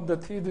name of the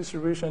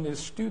t-distribution is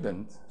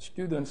student's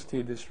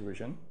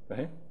t-distribution,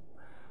 right?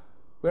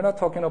 We're not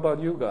talking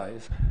about you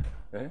guys,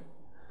 okay?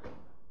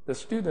 The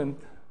student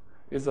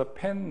is a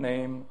pen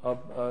name of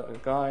a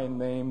guy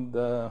named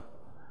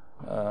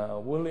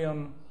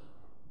William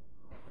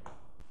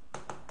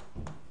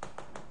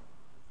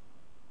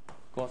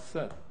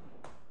Gossett.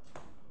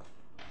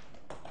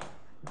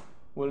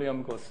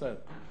 William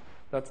Gossett.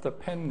 That's the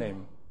pen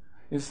name.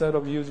 Instead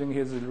of using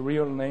his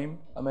real name,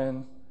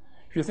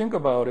 if you think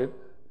about it,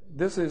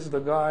 this is the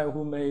guy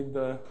who made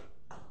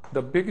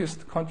the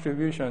biggest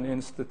contribution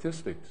in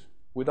statistics.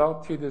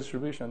 Without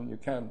t-distribution, you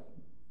can't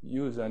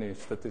use any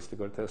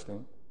statistical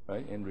testing,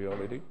 right, in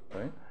reality,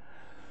 right?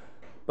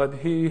 But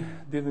he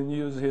didn't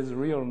use his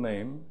real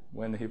name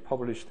when he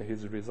published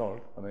his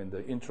result,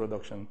 the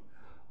introduction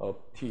of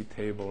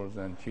t-tables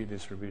and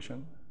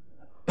t-distribution.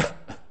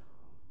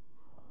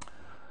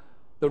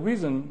 The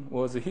reason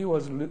was he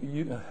was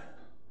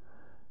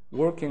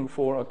working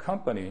for a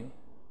company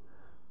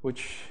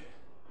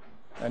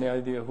any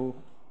idea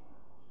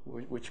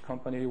which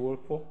company he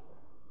worked for?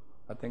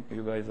 I think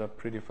you guys are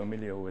pretty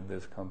familiar with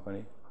this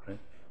company, right?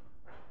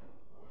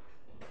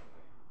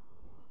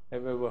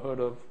 Have you ever heard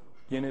of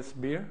Guinness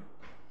beer?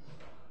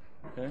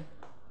 Okay.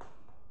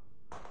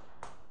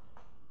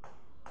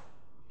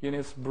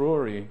 Guinness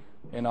Brewery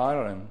in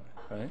Ireland,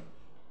 right?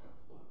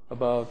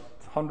 About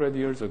 100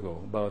 years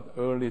ago, about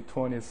early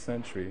 20th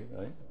century,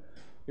 right?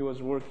 He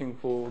was working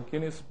for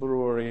Guinness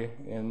Brewery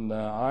in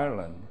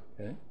Ireland,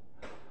 okay?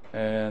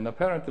 And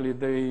apparently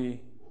they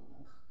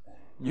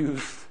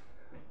used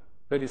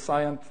very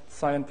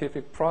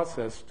scientific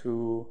process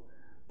to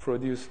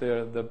produce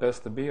the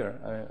best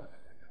beer.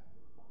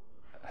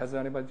 Has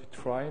anybody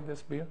tried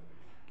this beer,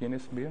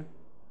 Guinness beer?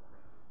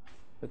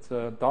 It's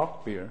a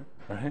dark beer,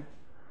 right?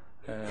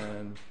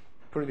 And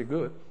pretty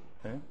good,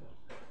 okay?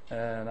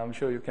 And I'm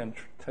sure you can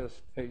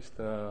taste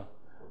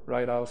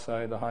right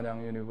outside the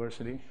Hanyang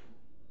University.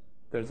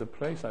 There's a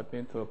place, I've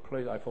been to a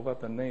place, I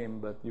forgot the name,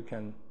 but you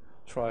can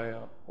try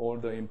all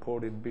the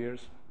imported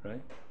beers,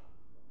 right?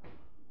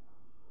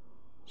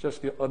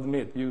 Just to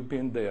admit, you've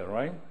been there,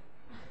 right?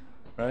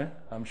 Right?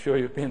 I'm sure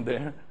you've been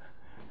there.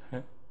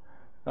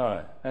 All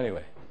right,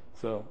 anyway,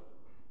 so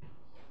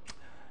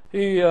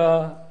he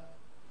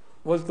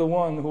was the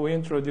one who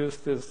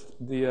introduced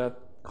the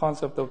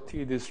concept of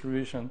T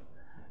distribution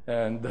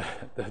and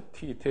the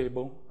T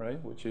table, right,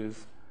 which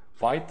is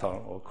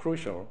vital or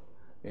crucial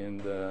in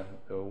the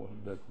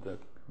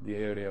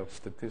area of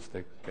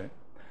statistics. Okay,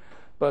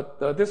 but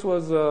this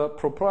was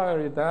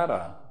proprietary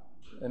data.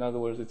 In other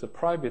words, it's a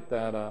private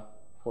data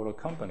for a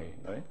company,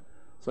 right?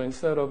 So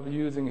instead of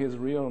using his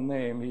real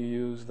name, he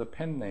used the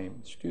pen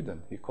name,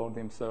 student. He called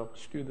himself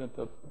student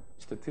of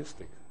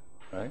statistics,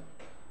 right?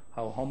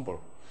 How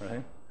humble,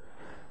 right?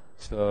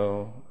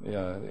 So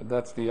yeah,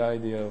 that's the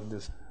idea of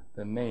this,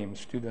 the name,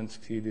 student's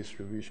T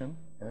distribution.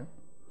 Yeah?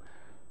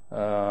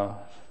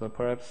 So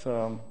perhaps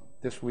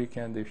this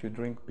weekend, if you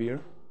drink beer,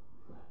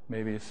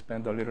 maybe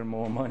spend a little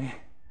more money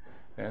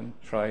and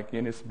try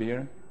Guinness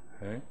beer,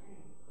 right?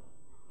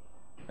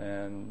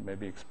 And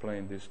maybe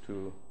explain this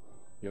to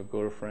your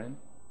girlfriend,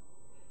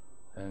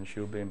 and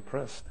she'll be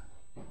impressed,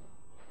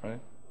 right?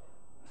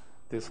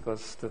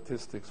 Discuss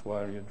statistics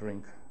while you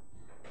drink.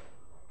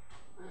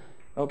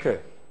 Okay.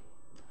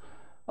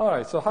 All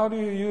right, so how do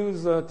you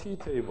use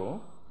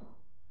T-table?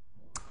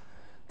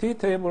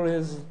 T-table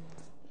is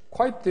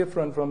quite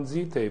different from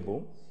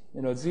Z-table.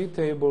 You know,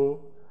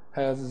 Z-table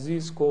has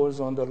Z-scores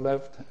on the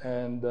left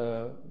and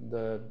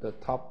the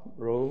top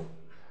row,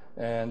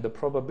 and the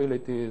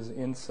probability is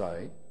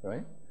inside,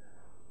 right?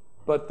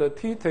 But the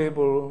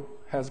T-table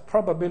has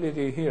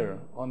probability here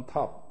on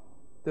top.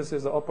 This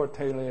is the upper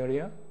tail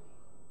area,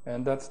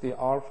 and that's the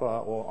alpha,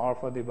 or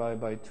alpha divided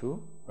by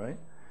 2, right?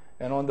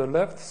 And on the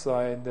left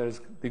side,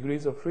 there's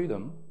degrees of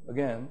freedom.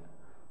 Again,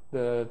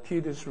 the T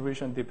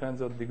distribution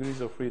depends on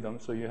degrees of freedom,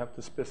 so you have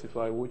to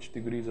specify which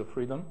degrees of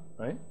freedom,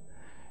 right?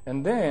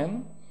 And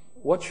then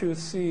what you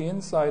see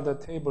inside the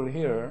table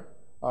here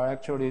are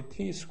actually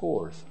T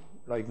scores,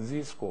 like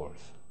Z scores,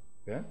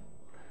 okay?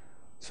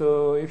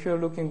 So if you're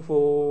looking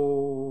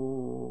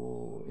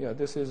for, yeah,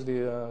 this is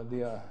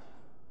the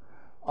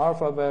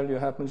alpha value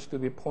happens to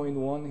be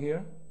 0.1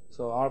 here.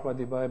 So alpha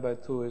divided by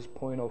 2 is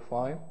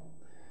 0.05.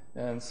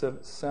 And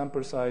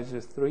sample size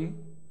is 3.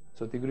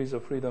 So degrees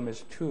of freedom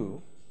is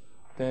 2.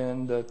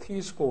 Then the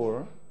T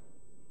score,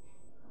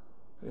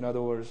 in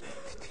other words,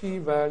 T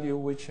value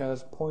which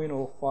has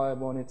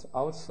 0.05 on its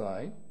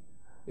outside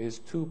is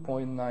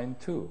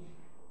 2.92.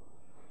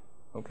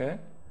 Okay?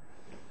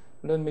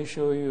 Let me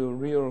show you a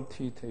real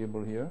T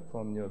table here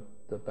from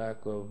the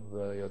back of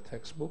your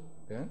textbook.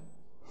 Okay?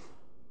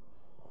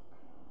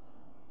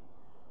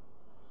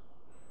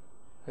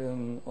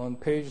 And on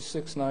page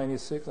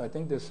 696, I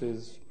think this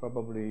is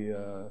probably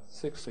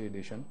 6th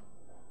edition,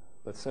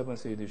 but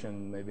 7th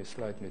edition may be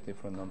slightly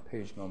different on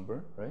page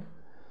number, right?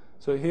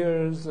 So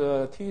here's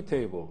a T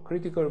table,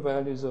 critical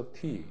values of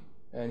T.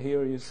 And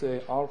here you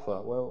say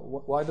alpha.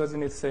 Well, why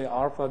doesn't it say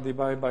alpha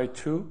divided by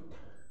 2?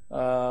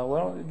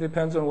 Well, it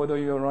depends on whether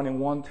you're running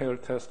one-tail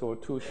test or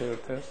two-tail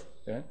test.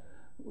 Okay?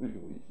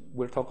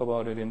 We'll talk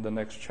about it in the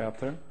next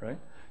chapter, right?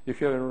 If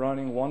you're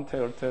running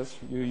one-tail test,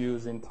 you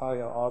use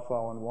entire alpha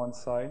on one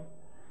side.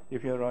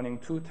 If you're running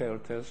two-tail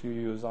test, you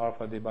use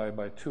alpha divided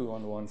by 2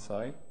 on one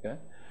side. Okay?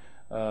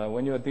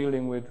 When you're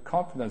dealing with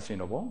confidence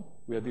interval,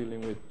 we are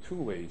dealing with two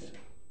ways: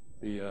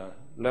 the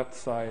left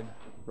side,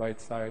 right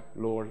side,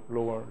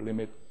 lower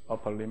limit,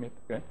 upper limit.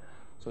 Okay?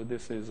 So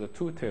this is a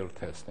two-tail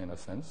test in a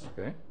sense.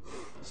 Okay?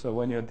 So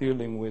when you're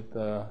dealing with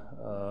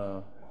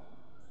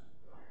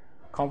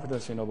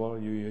confidence interval,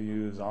 you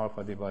use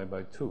alpha divided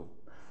by 2.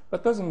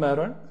 But doesn't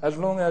matter as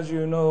long as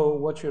you know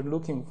what you're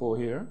looking for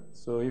here.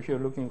 So if you're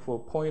looking for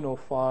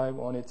 0.05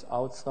 on its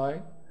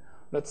outside,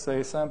 let's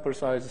say sample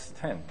size is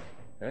 10.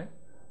 Okay?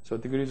 So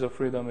degrees of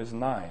freedom is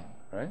 9,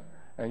 right?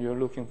 And you're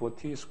looking for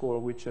T-score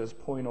which has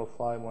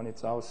 0.05 on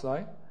its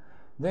outside.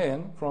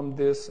 Then from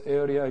this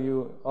area,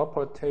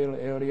 upper tail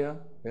area,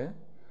 okay?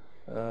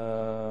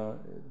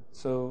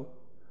 So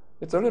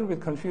it's a little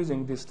bit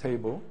confusing, this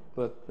table,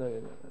 but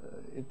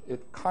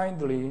it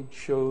kindly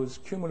shows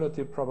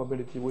cumulative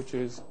probability, which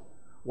is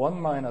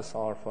 1 minus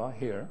alpha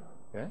here,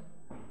 okay?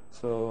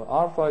 So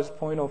alpha is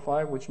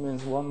 0.05, which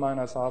means 1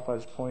 minus alpha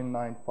is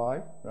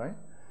 0.95, right?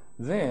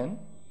 Then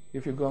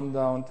if you come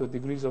down to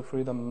degrees of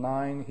freedom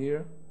 9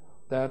 here,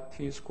 that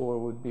T-score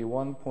would be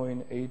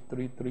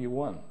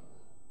 1.8331,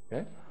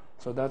 okay?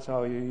 So that's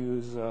how you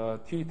use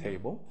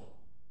T-table,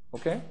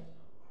 okay?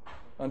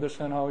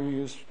 Understand how you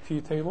use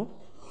T-table?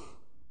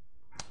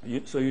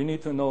 So you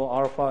need to know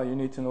alpha, you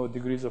need to know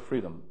degrees of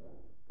freedom.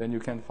 Then you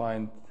can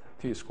find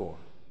T-score.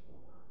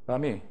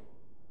 Rami,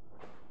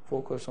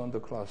 focus on the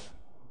class,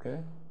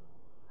 okay?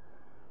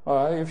 All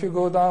right, if you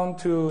go down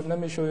to, let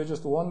me show you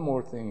just one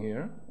more thing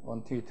here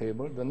on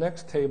T-table. The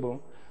next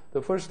table,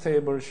 the first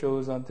table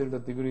shows until the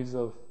degrees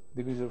of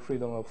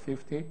freedom of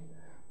 50.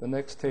 The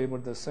next table,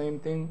 the same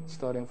thing,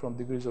 starting from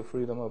degrees of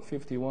freedom of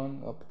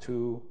 51 up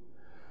to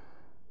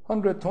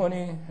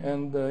 120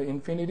 and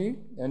infinity.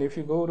 And if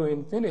you go to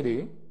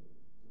infinity,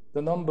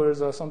 the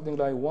numbers are something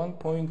like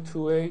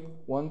 1.28,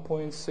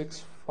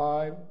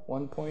 1.65,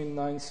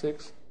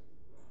 1.96.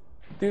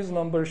 These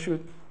numbers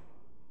should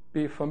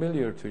be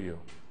familiar to you.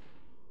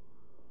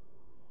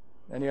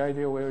 Any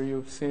idea where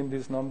you've seen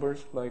these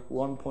numbers, like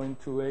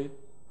 1.28,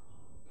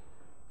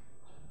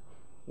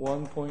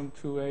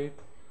 1.28,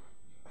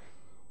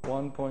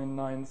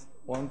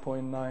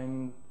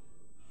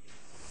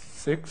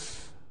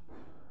 1.96,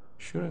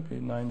 should be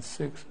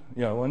 96,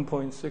 yeah,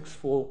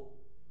 1.64,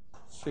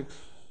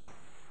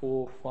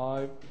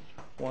 645,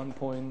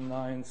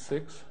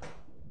 1.96,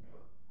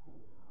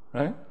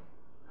 right?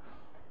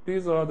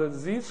 These are the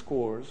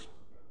z-scores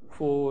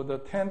for the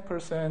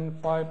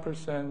 10%,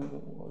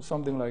 5%,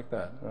 something like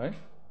that, right?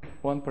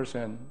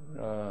 1%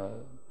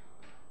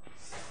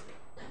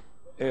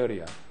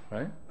 area,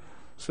 right?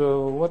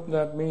 So what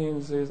that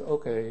means is,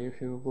 okay,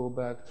 if you go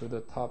back to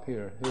the top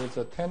here, here's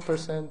a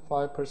 10%,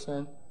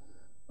 5%,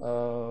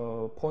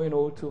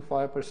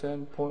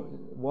 0.025%,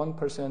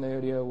 1%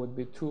 area would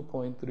be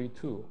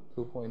 2.32,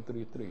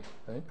 2.33,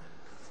 right?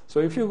 So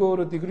if you go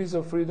to degrees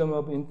of freedom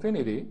of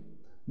infinity,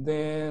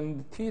 then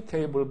the t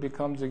table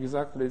becomes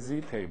exactly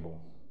z table,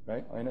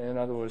 right? In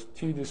other words,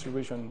 t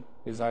distribution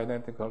is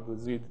identical to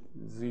z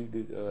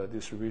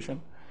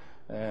distribution,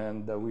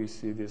 and we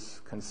see this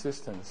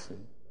consistency,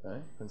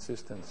 right?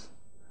 Consistency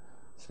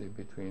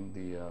between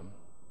the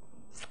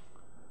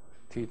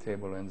t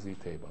table and z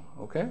table.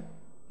 Okay.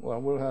 Well,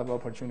 we'll have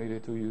opportunity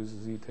to use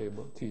z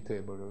table, t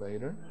table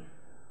later.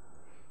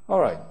 All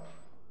right.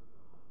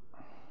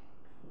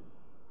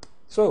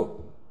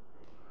 So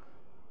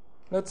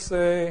let's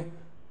say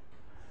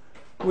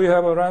we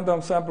have a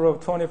random sample of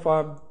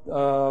 25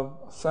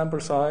 sample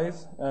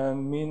size,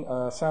 and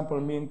sample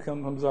mean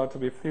comes out to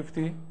be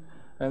 50,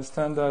 and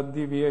standard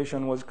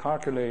deviation was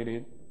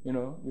calculated. You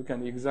know, you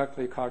can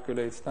exactly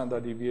calculate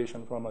standard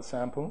deviation from a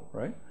sample,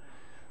 right?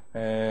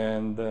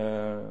 And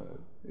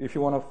if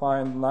you want to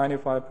find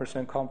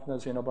 95%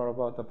 confidence interval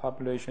about the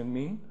population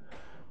mean,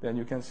 then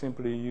you can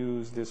simply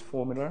use this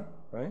formula,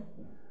 right?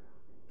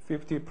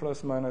 50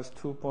 plus minus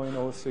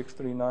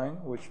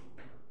 2.0639, which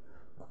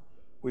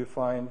we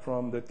find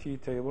from the t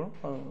table.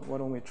 Why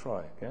don't we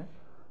try, okay?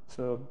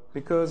 So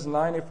because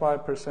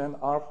 95%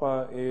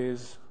 alpha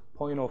is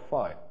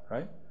 0.05,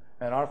 right?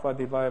 And alpha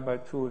divided by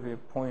 2 would be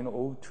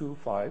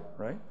 0.025,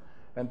 right?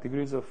 And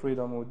degrees of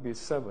freedom would be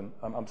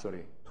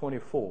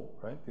 24,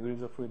 right?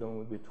 Degrees of freedom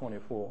would be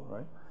 24,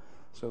 right?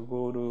 So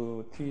go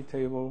to t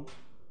table,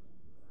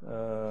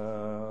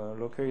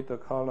 locate the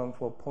column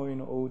for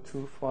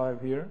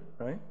 0.025 here,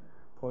 right?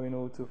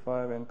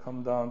 0.025 and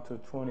come down to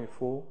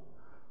 24.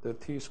 The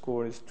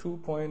t-score is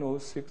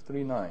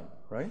 2.0639,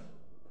 right?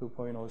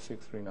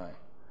 2.0639.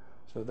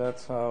 So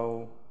that's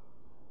how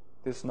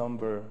this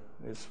number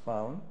is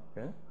found,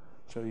 okay?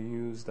 So you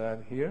use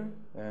that here,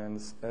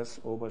 and s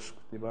over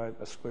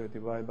square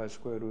divided by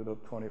square root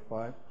of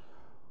 25.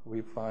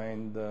 We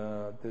find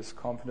this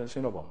confidence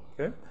interval,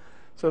 okay?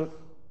 So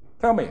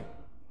tell me,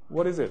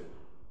 what is it?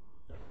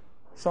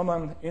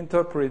 Someone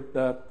interpret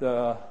that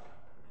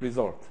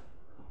result.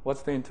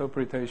 What's the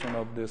interpretation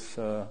of this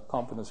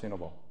confidence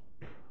interval?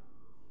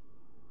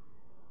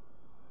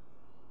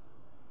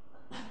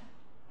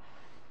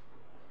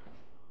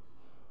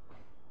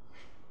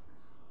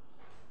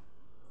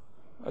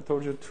 I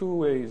told you two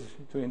ways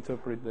to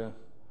interpret the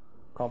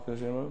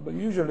confidence interval, but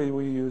usually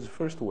we use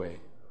first way.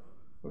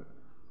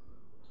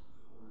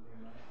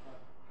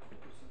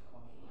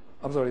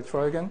 I'm sorry,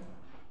 try again.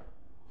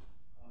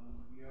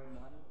 We are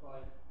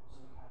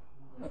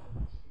 95%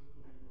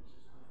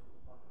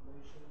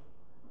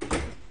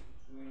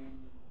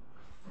 between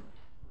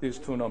these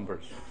two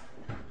numbers.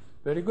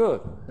 Very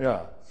good.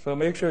 Yeah. So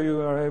make sure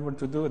you are able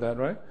to do that,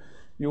 right?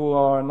 You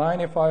are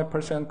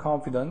 95%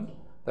 confident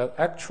that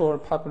actual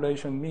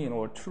population mean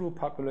or true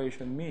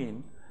population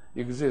mean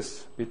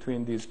exists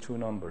between these two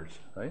numbers,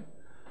 right?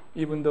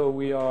 Even though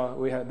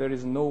there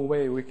is no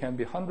way we can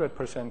be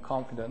 100%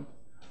 confident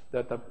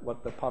that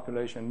what the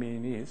population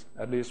mean is.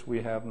 At least we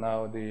have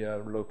now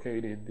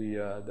located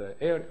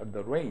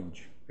the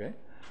range, okay,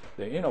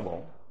 the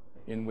interval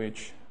in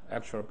which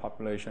actual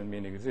population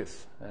mean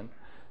exists,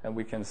 and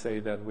we can say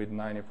that with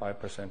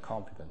 95%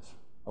 confidence.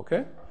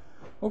 Okay,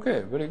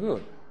 okay, very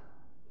good.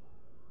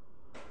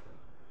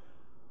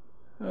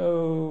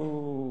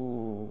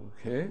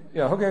 Okay,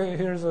 yeah, okay.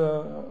 Here's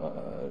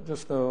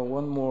just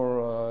one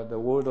more the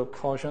word of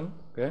caution.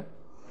 Okay.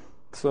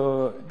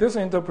 So this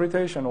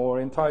interpretation or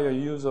entire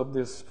use of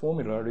this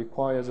formula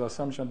requires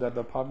assumption that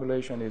the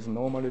population is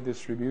normally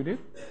distributed.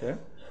 Okay?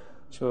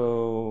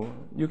 So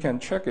you can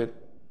check it,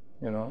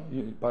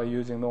 by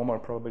using normal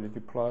probability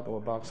plot or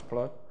box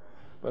plot.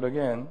 But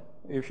again,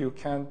 if you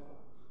can't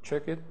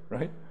check it,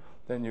 right,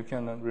 then you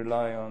can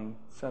rely on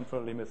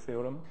central limit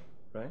theorem,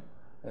 right,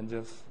 and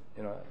just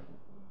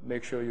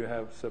make sure you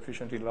have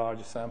sufficiently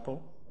large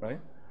sample, right.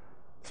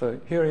 So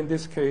here in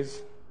this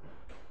case,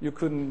 you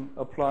couldn't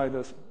apply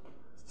this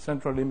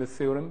central limit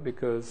theorem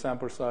because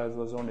sample size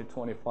was only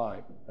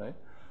 25, right?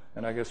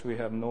 And I guess we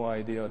have no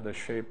idea the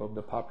shape of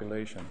the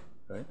population,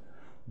 right?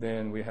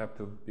 Then we have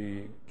to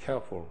be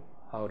careful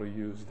how to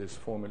use this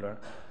formula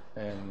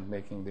and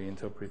making the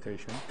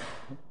interpretation.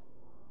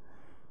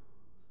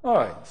 All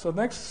right, so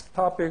next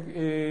topic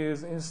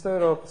is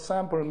instead of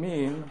sample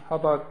mean, how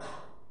about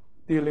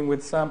dealing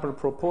with sample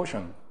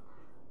proportion?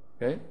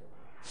 Okay,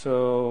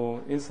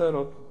 so instead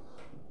of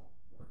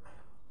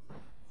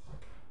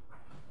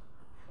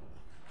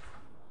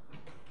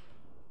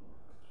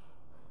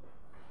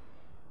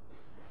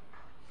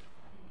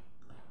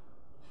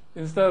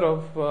instead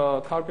of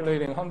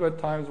calculating 100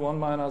 times 1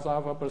 minus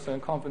alpha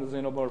percent confidence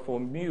interval for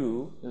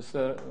mu,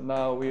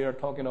 now we are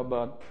talking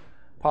about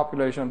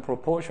population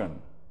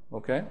proportion,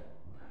 okay?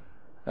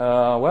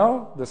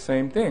 Well, the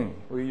same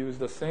thing. We use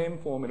the same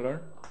formula,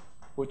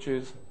 which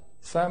is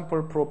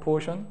sample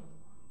proportion,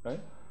 right?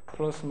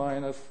 Plus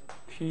minus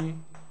P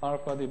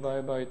alpha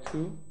divided by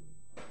 2.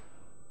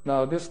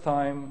 Now this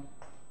time,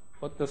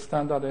 what's the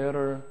standard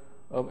error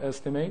of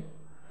estimate?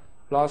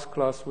 Last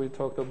class we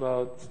talked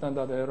about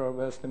standard error of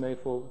estimate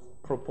for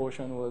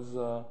proportion was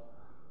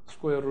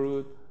square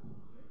root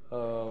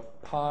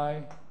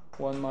pi,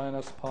 1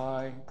 minus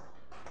pi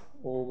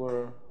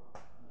over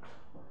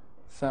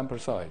sample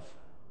size.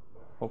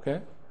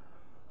 Okay?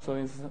 So,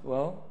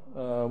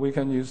 we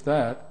can use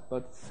that,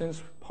 but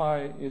since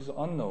pi is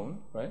unknown,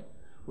 right,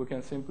 we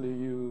can simply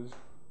use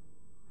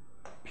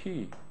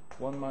p,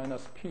 1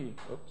 minus p,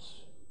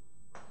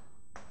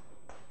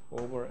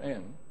 over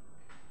n.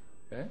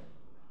 Okay?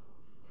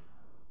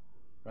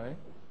 Right?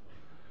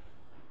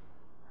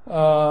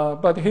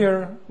 But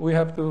here we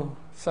have to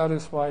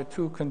satisfy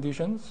two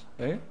conditions,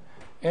 right?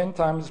 N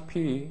times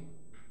p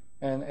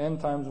and n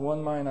times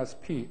 1 minus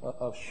p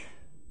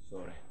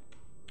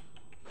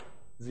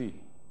z.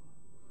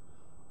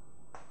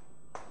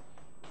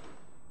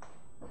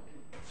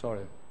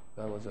 Sorry,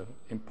 that was an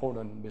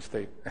important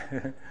mistake.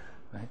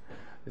 Right?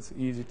 It's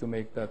easy to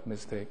make that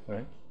mistake,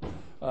 right?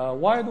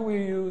 Why do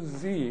we use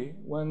z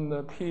when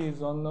the p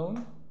is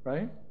unknown,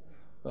 right?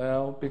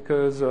 Well,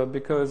 because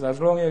as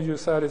long as you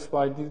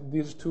satisfy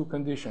these two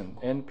conditions,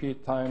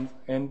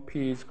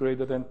 np is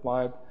greater than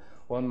 5,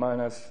 1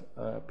 minus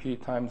p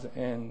times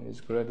n is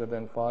greater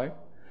than 5,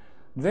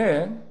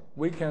 then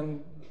we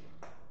can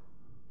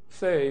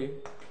say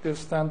this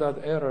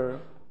standard error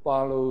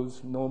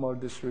follows normal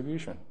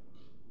distribution.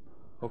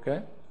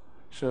 Okay?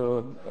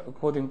 So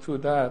according to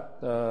that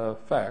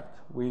fact,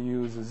 we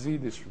use z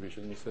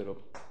distribution instead of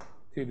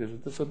t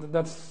distribution. So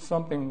that's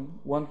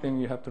one thing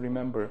you have to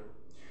remember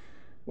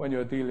when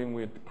you're dealing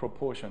with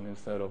proportion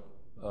instead of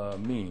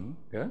mean.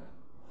 Yeah?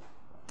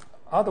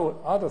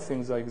 Other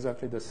things are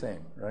exactly the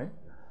same, right?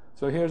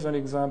 So here's an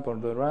example.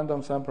 The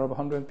random sample of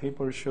 100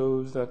 people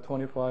shows that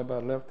 25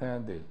 are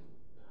left-handed.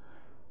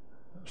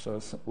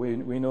 So we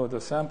know the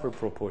sample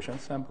proportion.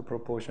 Sample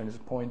proportion is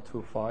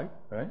 0.25,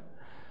 right?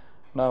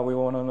 Now we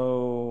want to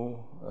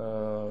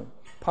know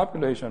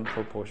population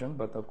proportion,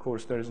 but of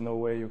course there is no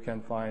way you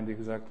can find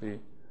exactly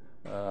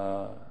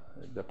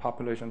the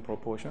population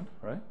proportion,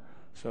 right?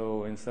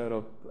 So instead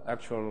of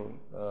actual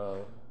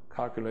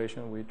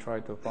calculation, we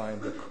try to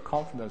find the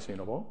confidence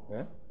interval.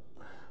 Yeah?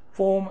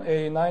 Form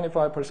a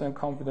 95%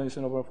 confidence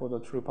interval for the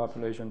true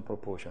population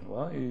proportion.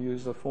 Well, you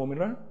use the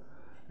formula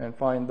and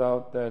find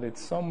out that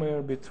it's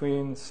somewhere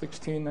between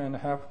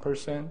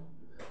 16.5%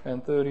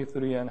 and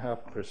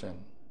 33.5%.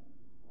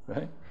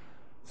 Right?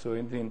 So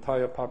in the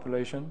entire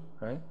population,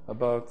 right,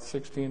 about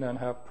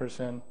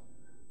 16.5%,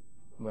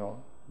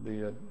 well,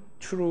 the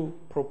true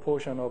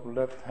proportion of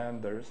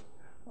left-handers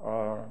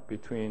are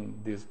between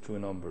these two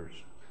numbers.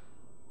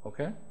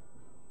 Okay?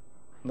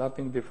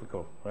 Nothing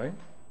difficult, right?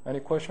 Any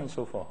questions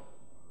so far?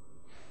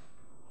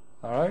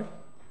 All right?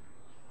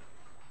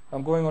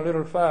 I'm going a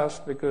little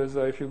fast because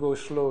if you go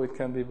slow, it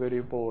can be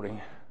very boring.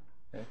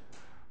 Okay?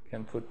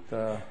 Can put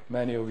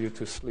many of you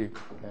to sleep.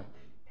 Okay?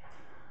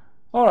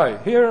 All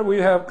right, here we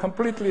have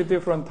completely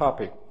different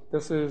topic.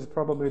 This is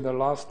probably the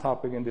last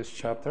topic in this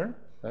chapter,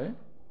 right?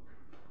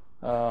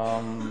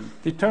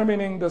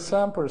 Determining the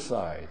sample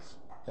size.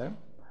 Okay?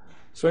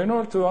 So in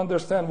order to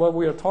understand what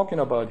we are talking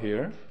about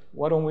here,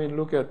 why don't we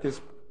look at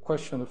this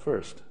question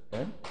first?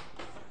 Okay?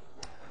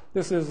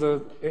 This is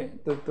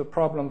the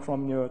problem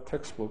from your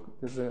textbook.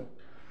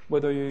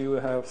 Whether you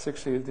have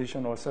 6th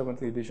edition or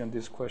 7th edition,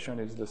 this question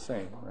is the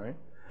same, right?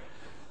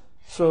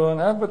 So an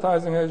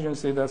advertising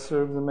agency that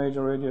serves a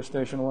major radio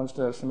station wants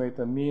to estimate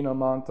the mean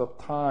amount of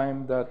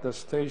time that the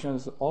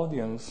station's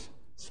audience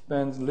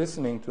spends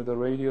listening to the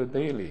radio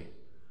daily.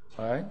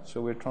 All right?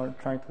 So we're trying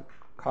to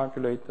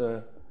calculate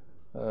the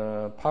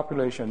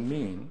population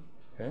mean.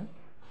 Okay?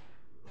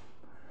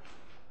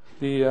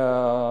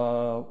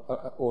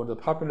 Or the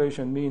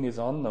population mean is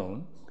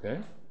unknown.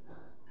 Okay?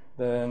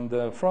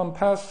 Then from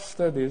past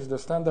studies, the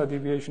standard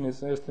deviation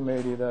is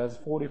estimated as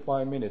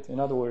 45 minutes. In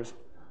other words,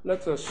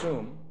 let's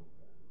assume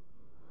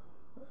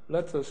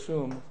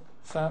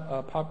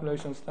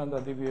population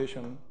standard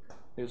deviation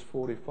is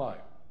 45.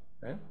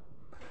 Okay?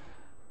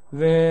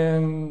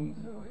 Then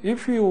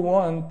if you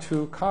want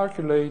to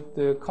calculate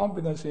the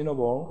confidence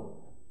interval,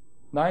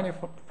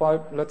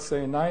 95, let's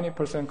say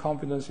 90%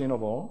 confidence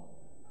interval,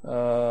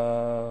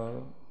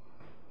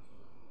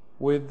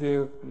 with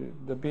the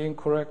being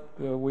correct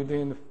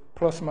within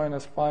plus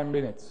minus 5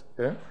 minutes.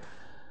 Okay?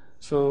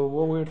 So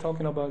what we're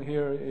talking about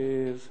here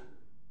is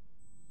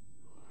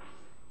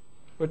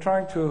we're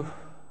trying to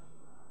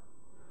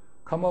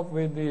come up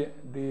with the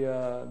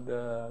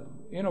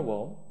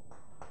interval,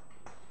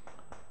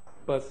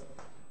 but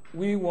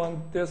we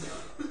want this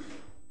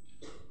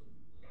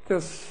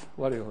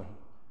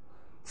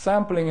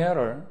sampling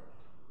error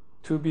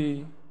to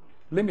be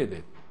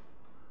limited.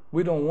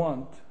 we don't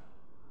want.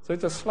 So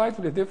it's a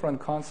slightly different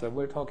concept.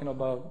 We're talking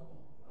about,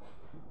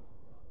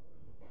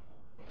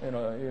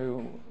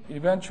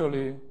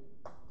 eventually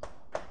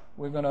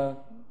we're going to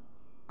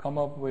come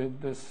up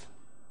with this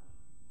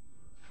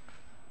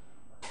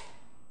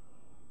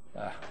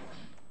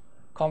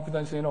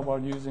confidence interval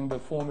using the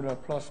formula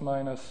plus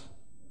minus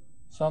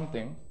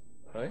something,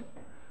 right?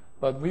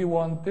 But we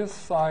want this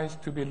size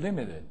to be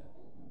limited.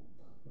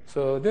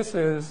 So this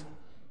is,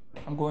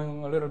 I'm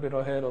going a little bit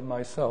ahead of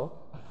myself,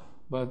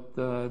 but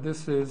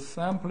this is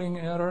sampling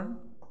error,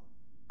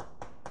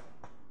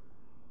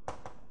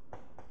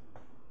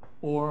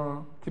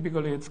 or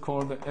typically it's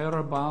called the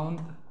error bound.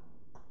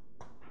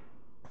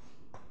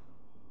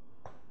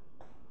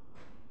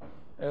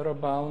 Error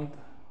bound,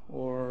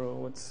 or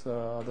what's the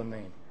other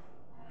name?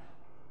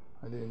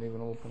 I didn't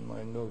even open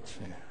my notes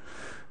here.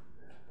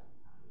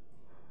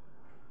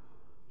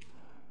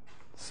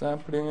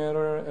 Sampling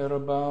error, error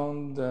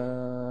bound,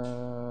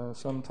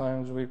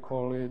 sometimes we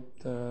call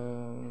it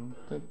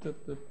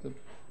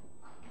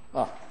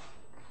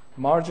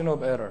margin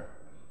of error.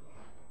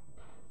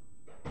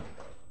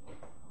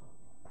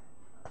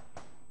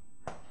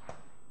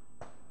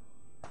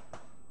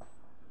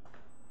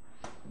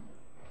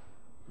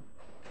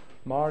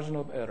 Margin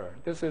of error.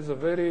 This is a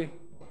very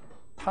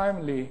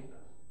timely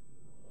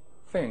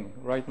thing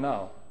right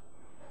now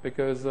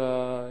because,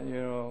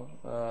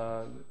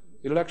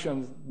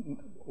 elections,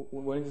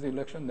 when is the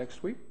election?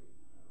 Next week?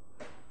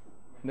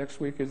 Next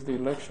week is the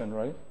election,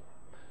 right?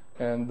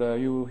 And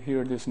you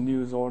hear this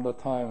news all the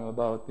time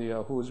about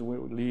who's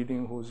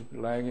leading, who's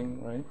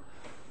lagging, right?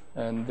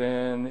 And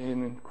then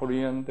in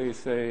Korean they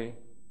say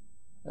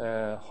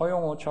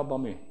허용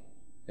오차범위.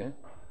 Okay?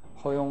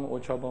 허용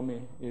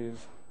오차범위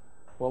is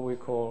what we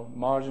call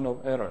margin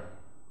of error.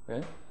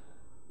 Okay?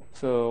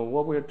 So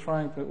what we're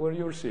trying to, well,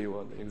 you'll see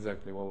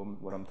exactly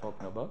what I'm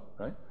talking about,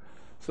 right?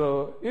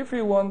 So if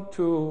we want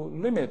to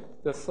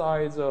limit the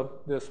size of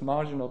this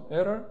margin of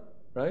error,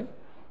 right?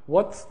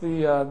 What's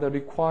the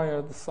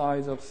required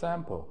size of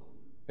sample?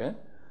 Okay?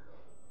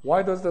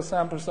 Why does the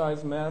sample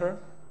size matter?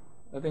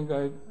 I think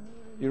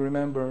you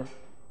remember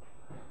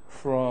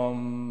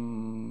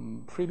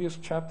from previous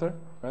chapter,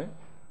 right?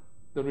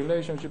 The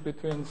relationship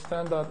between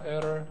standard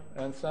error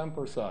and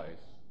sample size.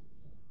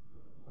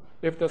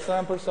 If the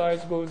sample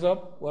size goes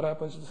up, what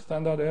happens to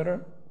standard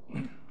error?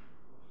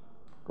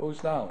 Goes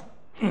down,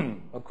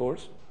 of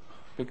course,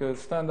 because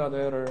standard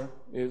error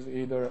is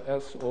either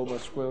s over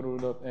square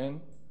root of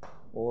n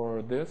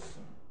or this,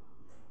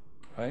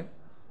 right?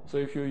 So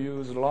if you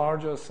use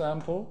larger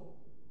sample,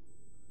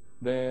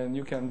 then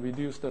you can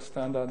reduce the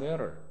standard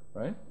error,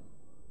 right?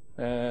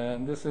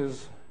 And this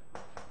is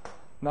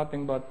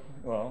nothing but,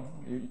 well,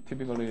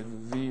 typically it's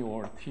z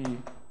or t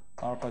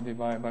alpha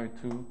divided by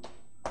 2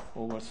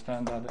 over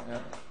standard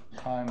error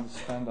times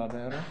standard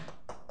error.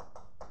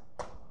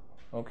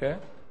 Okay?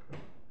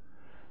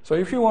 So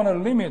if you want to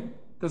limit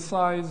the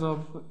size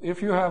of,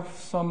 if you have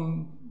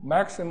some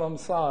maximum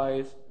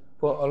size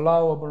for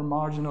allowable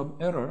margin of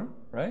error,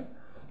 right?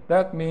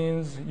 That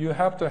means you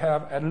have to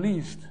have at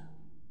least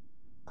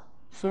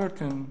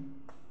certain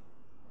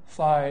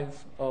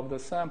size of the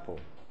sample.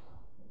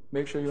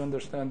 Make sure you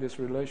understand this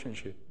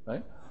relationship,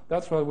 right?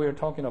 That's what we're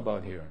talking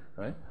about here,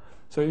 right?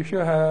 So if you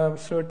have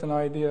certain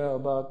idea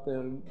about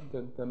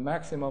the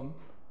maximum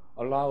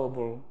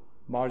allowable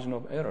margin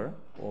of error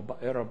or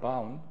error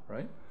bound,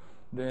 right?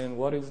 Then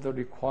what is the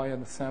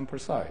required sample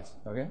size,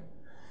 okay?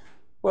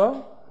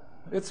 Well,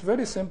 it's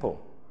very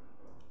simple.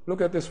 Look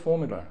at this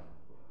formula.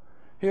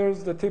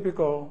 Here's the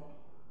typical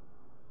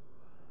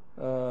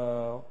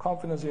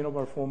confidence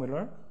interval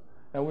formula,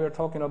 and we are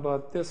talking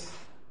about this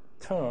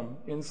term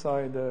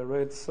inside the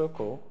red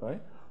circle,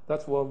 right?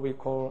 That's what we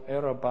call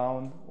error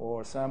bound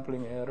or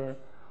sampling error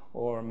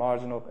or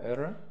margin of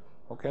error,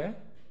 okay?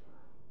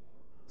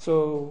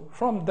 So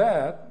from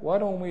that, why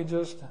don't we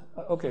just,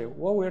 okay,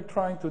 what we're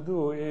trying to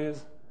do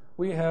is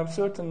we have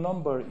certain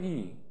number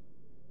E.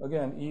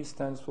 Again, E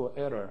stands for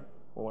error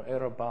or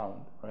error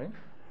bound, right?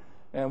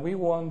 And we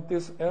want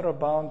this error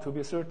bound to be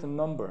a certain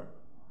number,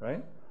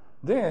 right?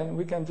 Then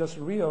we can just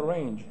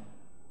rearrange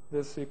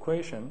this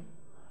equation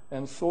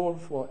and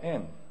solve for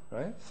n,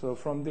 right? So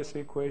from this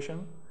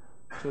equation,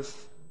 just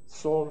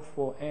solve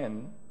for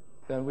n,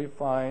 then we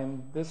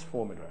find this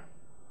formula.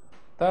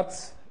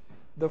 That's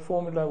the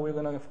formula we're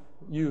going to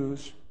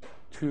use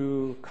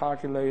to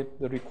calculate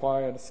the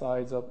required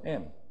size of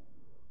n.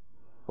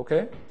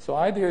 Okay? So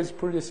idea is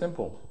pretty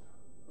simple,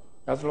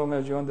 as long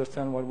as you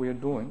understand what we're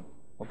doing.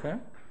 Okay?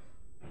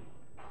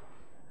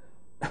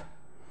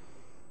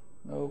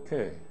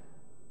 Okay.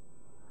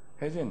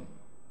 혜진.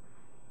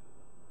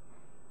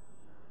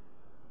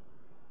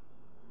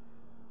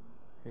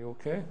 You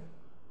okay?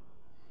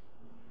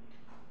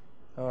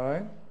 All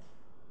right.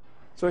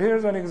 So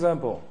here's an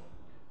example.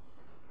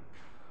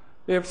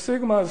 If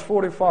sigma is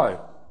 45,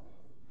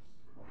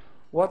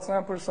 what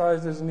sample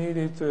size is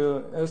needed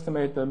to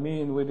estimate the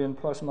mean within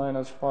plus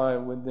minus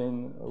 5 with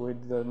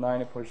the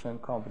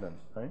 90% confidence,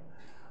 right?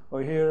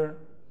 Well, here,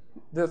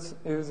 this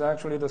is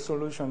actually the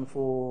solution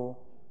for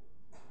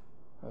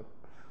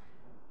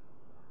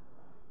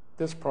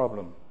this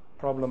problem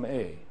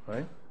A,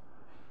 right?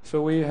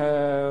 So we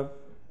have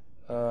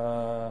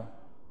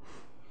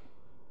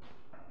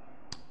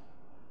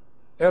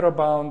error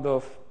bound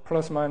of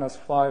plus minus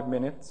 5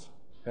 minutes,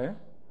 okay?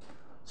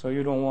 So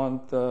you don't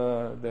want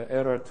the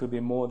error to be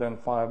more than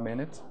 5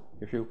 minutes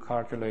if you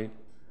calculate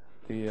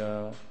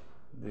the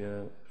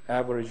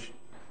average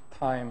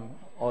time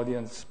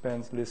audience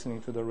spends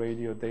listening to the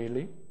radio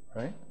daily,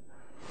 right?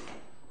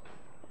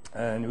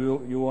 And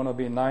you want to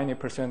be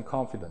 90%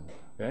 confident,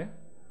 okay?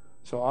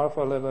 So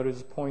alpha level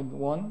is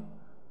 0.1,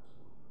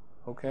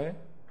 okay?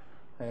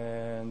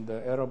 And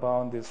the error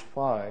bound is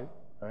 5,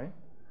 right?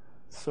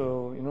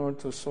 So in order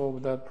to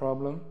solve that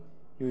problem,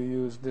 you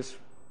use this.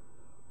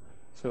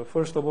 So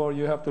first of all,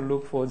 you have to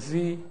look for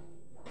Z.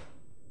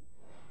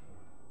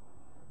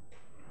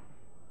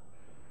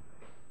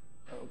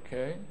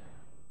 Okay.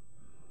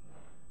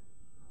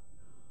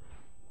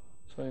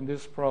 So in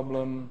this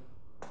problem,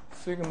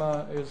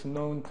 sigma is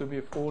known to be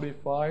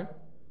 45,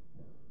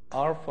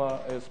 alpha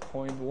is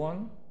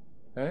 0.1,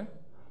 okay?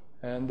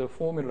 And the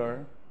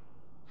formula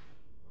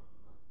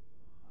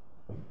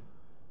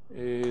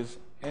is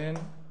n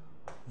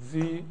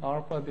z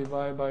alpha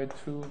divided by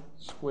 2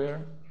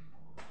 square,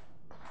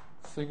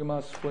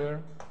 sigma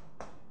square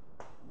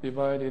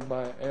divided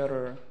by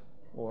error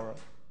or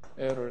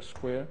error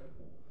square,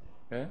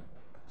 okay?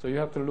 So you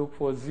have to look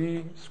for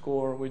z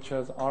score which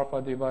has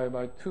alpha divided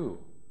by 2,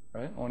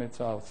 right, on its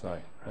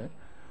outside, right?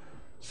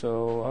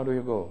 So how do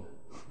you go?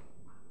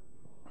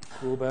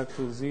 Go back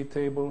to z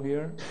table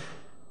here,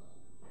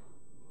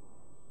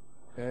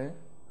 okay?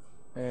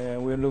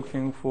 And we're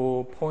looking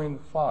for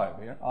 0.5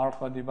 here.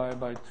 Alpha divided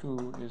by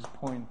 2 is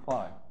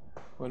 0.5.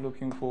 We're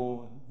looking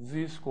for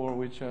z score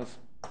which has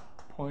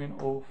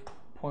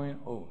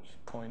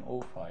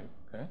 0.05,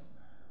 okay?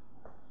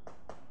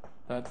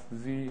 That's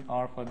z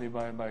alpha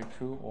divided by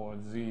 2 or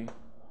z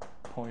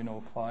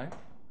 0.05,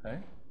 okay?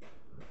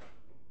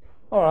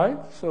 All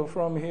right, so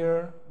from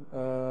here,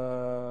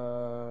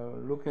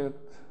 look at,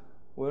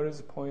 where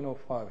is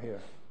 0.05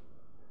 here?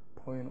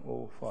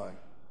 0.05.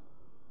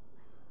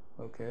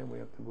 Okay, we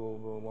have to go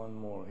over one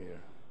more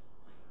here.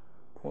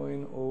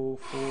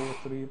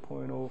 0.043,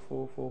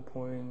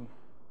 0.044,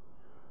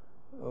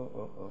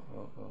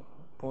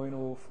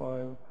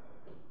 0.05.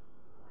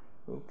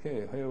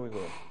 Okay, here we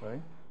go,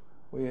 right?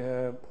 We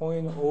have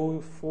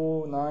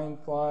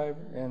 0.0495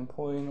 and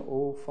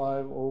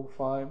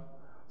 0.0505.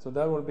 So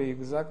that will be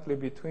exactly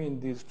between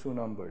these two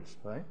numbers,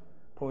 right?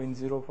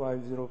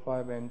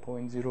 0.0505 and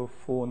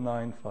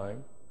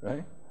 0.0495,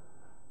 right?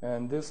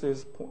 And this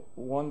is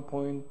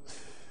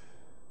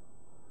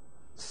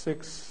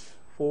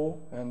 1.64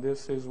 and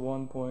this is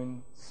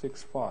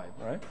 1.65,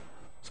 right?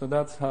 So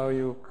that's how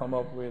you come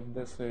up with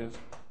this is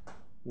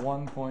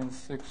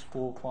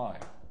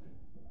 1.645,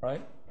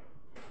 right?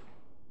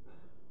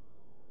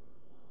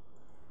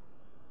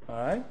 All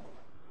right?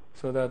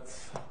 So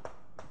that's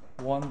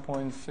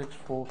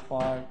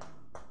 1.645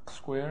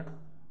 square,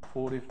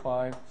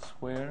 45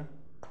 square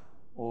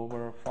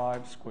over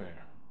 5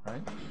 square,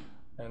 right?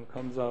 And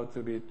comes out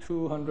to be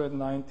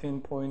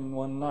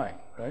 219.19,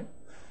 right?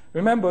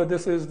 Remember,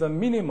 this is the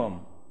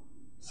minimum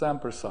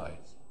sample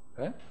size,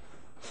 okay?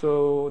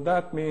 So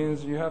that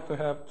means you have to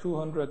have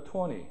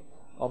 220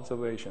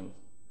 observations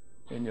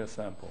in your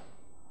sample,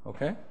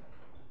 okay?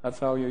 That's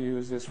how you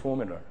use this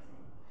formula.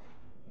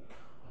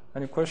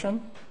 Any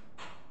question?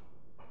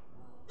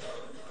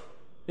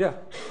 Yeah.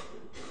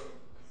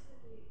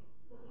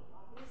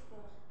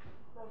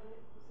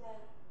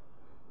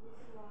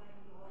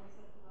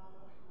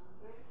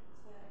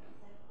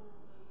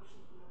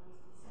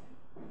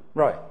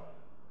 Right.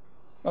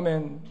 I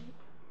mean,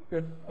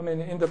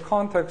 in the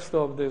context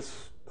of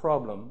this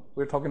problem,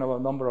 we're talking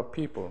about number of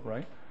people,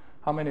 right?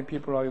 How many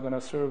people are you going to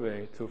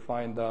survey to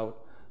find out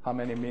how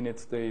many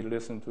minutes they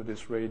listen to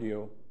this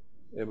radio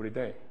every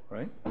day,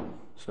 right?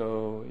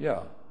 So,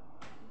 yeah.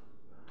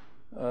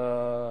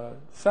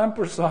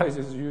 Sample size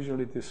is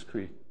usually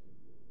discrete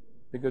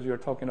because you're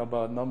talking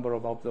about number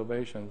of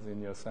observations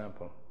in your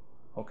sample.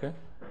 Okay?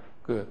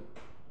 Good.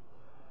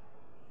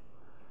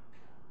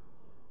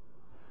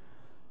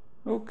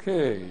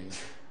 Okay.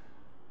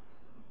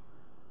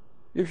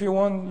 If you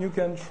want, you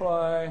can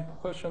try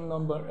question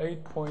number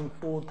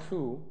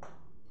 8.42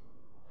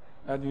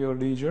 at your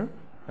leisure,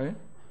 right?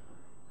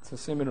 It's a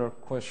similar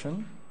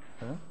question.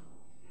 Okay?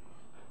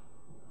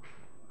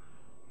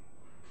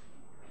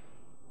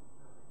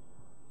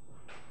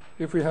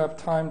 If we have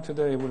time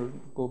today, we'll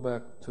go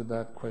back to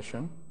that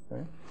question.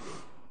 Okay?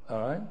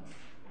 All right.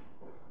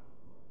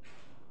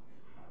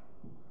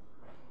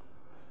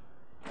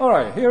 All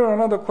right, here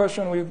another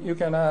question you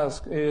can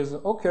ask is,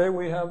 okay,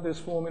 we have this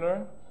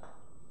formula,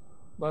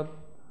 but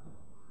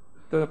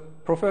the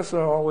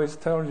professor always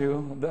tells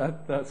you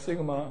that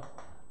sigma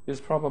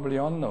is probably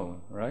unknown,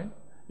 right,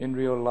 in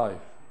real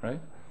life, right?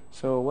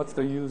 So what's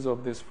the use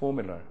of this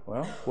formula?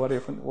 Well, what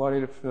if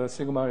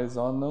sigma is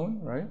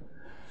unknown, right?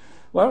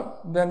 Well,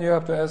 then you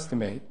have to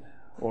estimate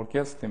or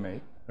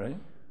guesstimate, right?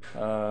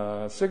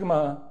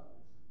 Sigma,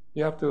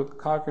 you have to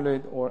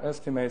calculate or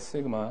estimate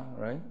sigma,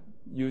 right?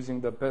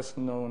 using the best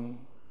known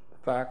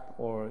fact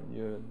or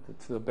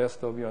to the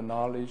best of your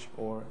knowledge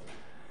or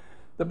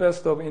the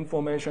best of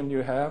information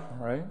you have,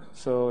 right?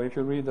 So if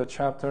you read the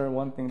chapter,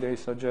 one thing they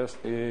suggest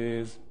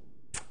is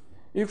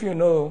if you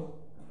know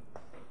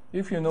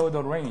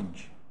the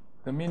range,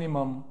 the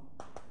minimum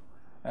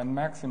and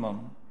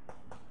maximum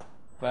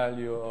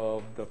value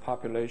of the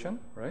population,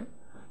 right?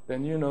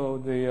 Then you know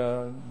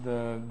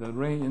the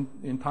range,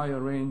 entire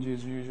range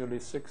is usually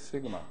 6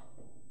 sigma.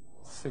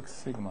 6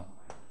 sigma.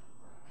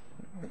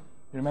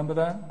 Remember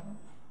that?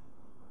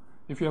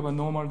 If you have a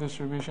normal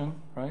distribution,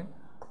 right?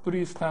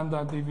 3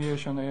 standard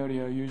deviation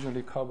area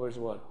usually covers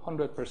what?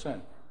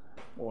 100%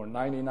 or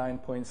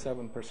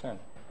 99.7%,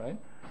 right?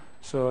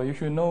 So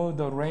if you know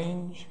the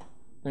range,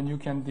 then you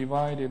can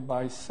divide it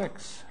by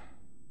 6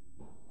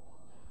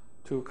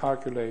 to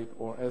calculate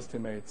or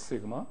estimate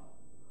sigma.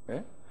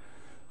 Okay?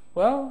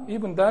 Well,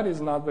 even that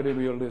is not very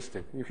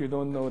realistic. If you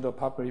don't know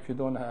if you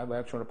don't have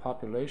actual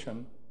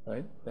population,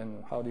 right?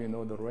 Then how do you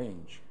know the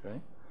range,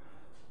 right?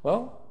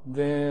 Well,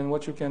 then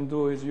what you can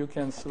do is you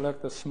can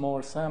select a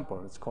small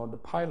sample. It's called the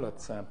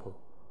pilot sample.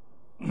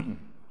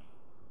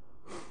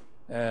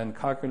 And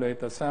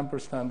calculate the sample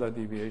standard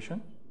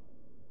deviation.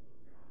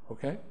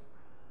 Okay?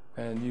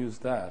 And use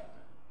that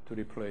to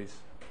replace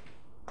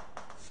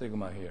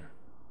sigma here.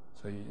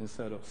 So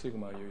instead of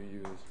sigma, you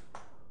use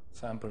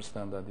sample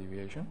standard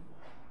deviation.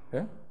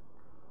 Okay?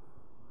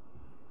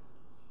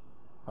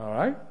 All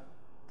right?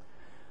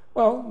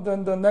 Well,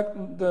 then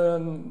the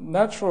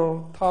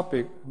natural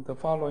topic, the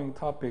following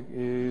topic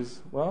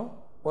is, well,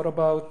 what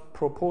about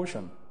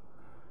proportion?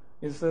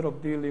 Instead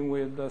of dealing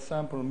with the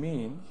sample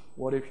mean,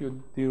 what if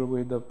you deal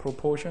with the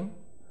proportion?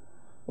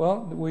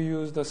 Well, we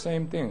use the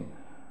same thing.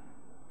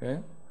 Okay?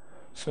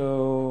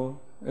 So,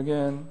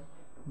 again,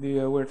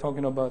 we're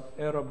talking about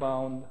error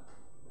bound.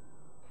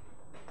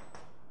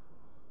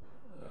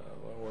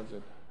 What was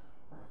it?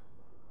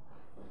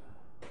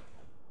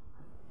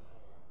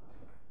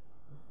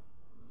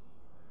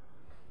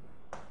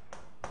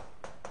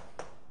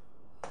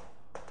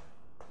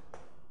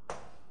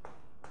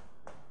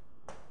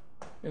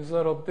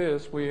 Instead of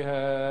this, we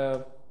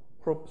have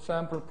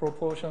sample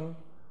proportion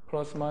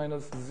plus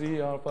minus z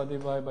alpha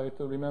divided by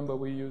 2. Remember,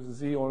 we use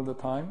z all the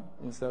time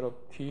instead of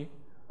t.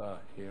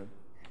 Here,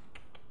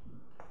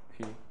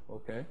 t,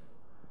 okay.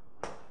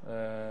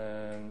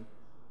 And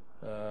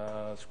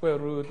square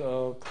root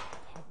of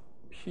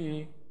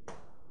p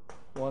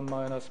 1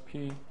 minus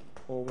p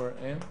over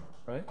n,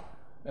 right?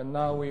 And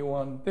now we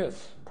want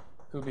this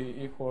to be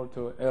equal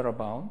to error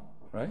bound,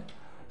 right?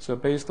 So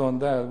based on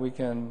that, we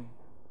can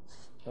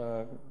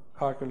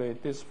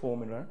calculate this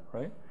formula,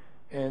 right?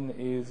 N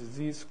is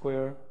z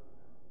squared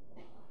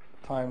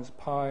times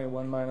pi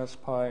 1 minus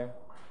pi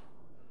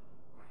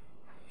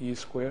e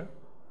squared,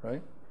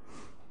 right?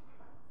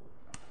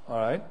 All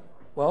right.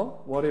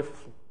 Well, what if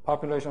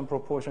population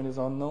proportion is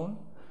unknown?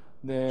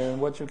 Then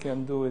what you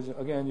can do is,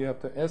 again, you have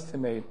to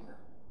estimate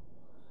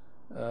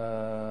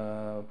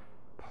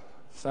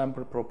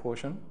sample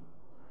proportion,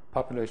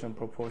 population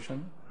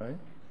proportion, right?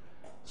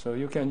 So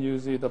you can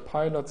use the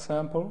pilot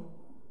sample,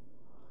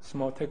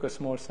 take a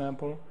small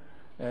sample,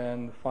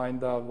 and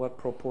find out what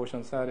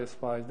proportion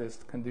satisfies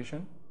this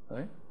condition,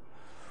 right?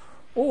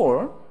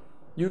 Or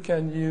you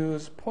can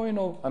use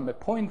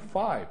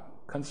 0.5,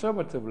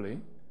 conservatively,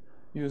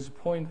 use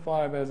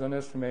 0.5 as an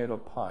estimate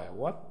of pi.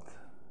 What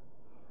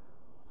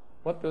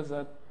does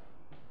that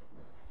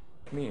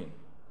mean,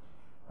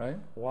 right?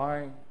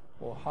 Why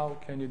or how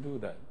can you do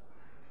that?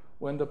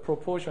 When the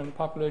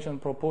population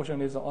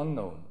proportion is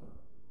unknown,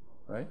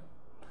 right?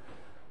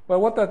 Well,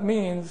 what that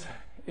means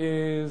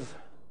is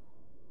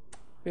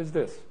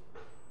this.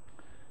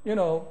 You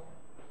know,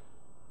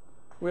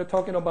 we're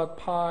talking about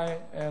pi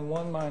and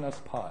 1 minus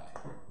pi.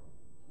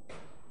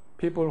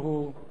 People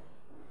who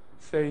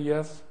say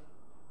yes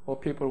or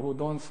people who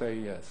don't say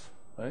yes,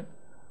 right?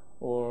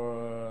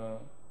 Or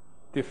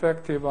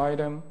defective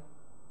item,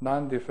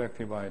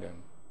 non-defective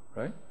item,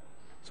 right?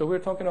 So we're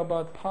talking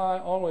about pi,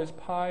 always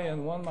pi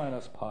and 1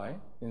 minus pi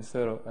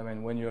instead of,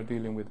 when you're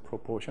dealing with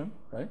proportion,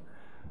 right?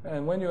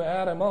 And when you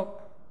add them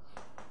up,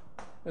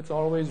 it's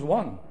always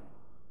 1,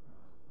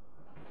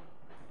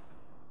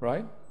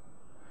 right?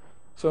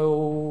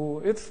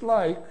 So it's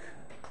like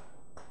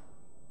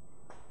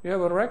you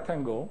have a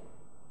rectangle,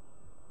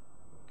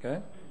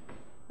 okay?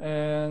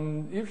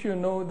 And if you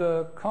know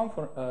the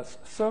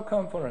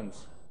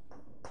circumference,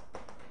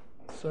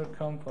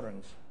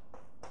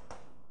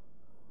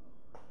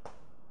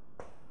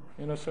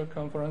 you know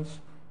circumference,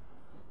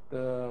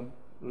 the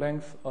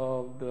length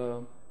of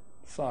the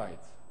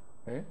sides,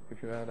 okay?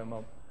 If you add them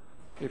up.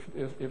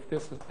 If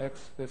this is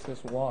x, this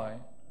is y,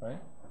 right?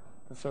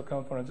 The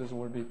circumferences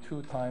will be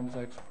 2 times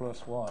x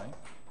plus y,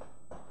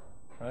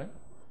 right?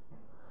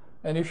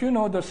 And if you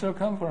know the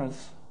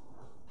circumference,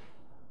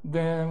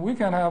 then we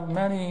can have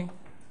many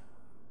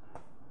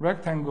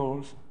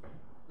rectangles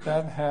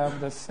that have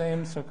the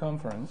same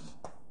circumference,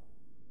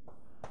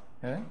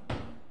 okay?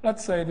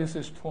 Let's say this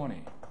is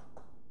 20,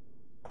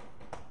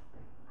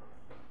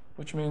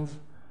 which means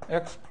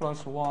x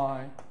plus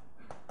y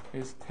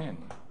is 10.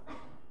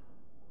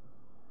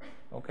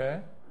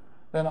 Okay?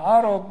 Then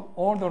out of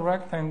all the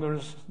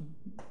rectangles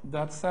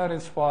that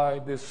satisfy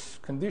this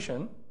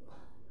condition,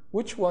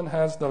 which one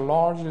has the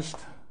largest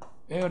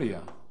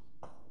area?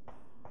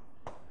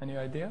 Any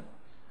idea?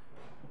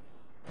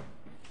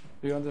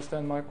 Do you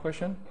understand my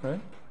question?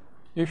 Right?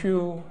 If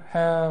you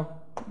have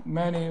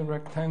many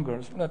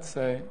rectangles, let's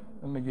say,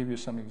 let me give you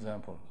some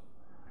examples.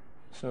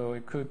 So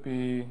it could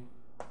be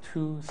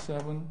 2,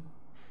 7.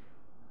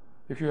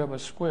 If you have a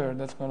square,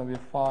 that's going to be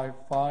 5,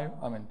 5.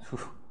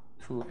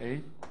 2,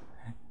 8,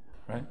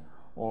 right?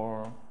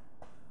 Or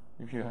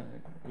if you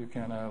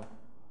can have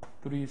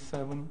 3,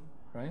 7,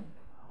 right?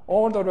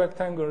 All the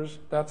rectangles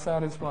that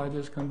satisfy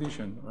this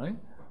condition, right?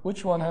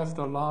 Which one has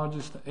the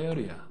largest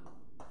area?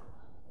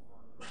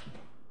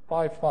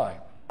 5, 5.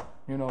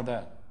 You know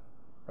that,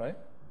 right?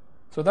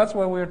 So that's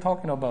what we're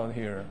talking about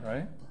here,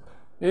 right?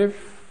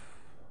 If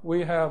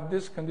we have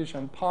this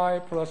condition, pi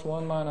plus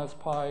 1 minus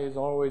pi is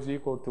always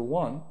equal to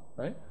 1,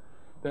 right?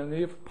 Then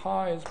if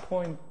pi is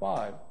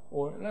 0.5,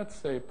 or let's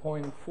say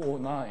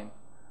 0.49,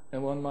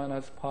 and 1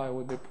 minus pi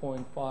would be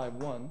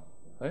 0.51,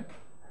 right?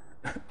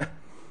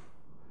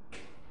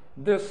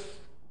 This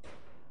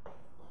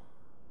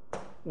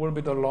will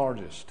be the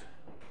largest.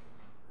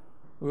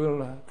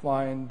 We'll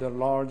find the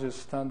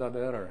largest standard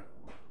error.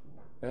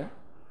 Okay?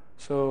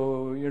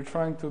 So you're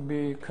trying to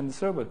be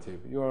conservative.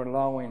 You're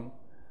allowing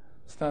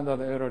standard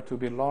error to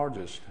be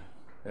largest,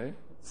 okay?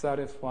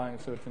 Satisfying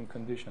certain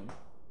conditions.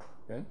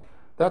 Okay?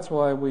 That's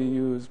why we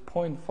use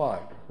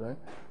 0.5. Right?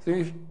 So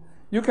if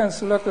you can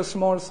select a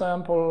small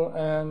sample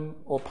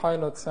or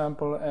pilot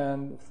sample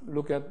and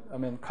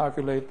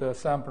calculate the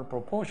sample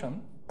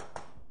proportion.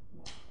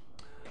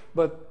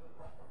 But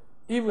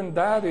even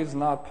that is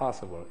not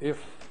possible.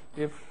 If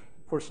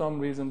for some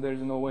reason there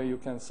is no way you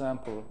can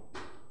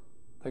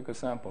take a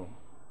sample,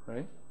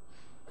 right?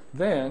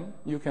 Then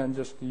you can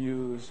just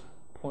use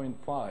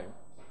 0.5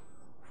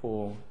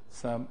 for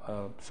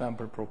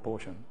sample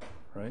proportion,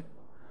 right?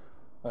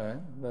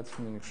 That's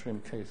an extreme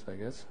case, I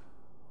guess.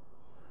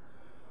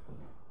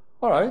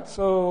 All right,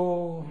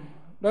 so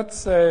let's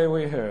say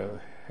we have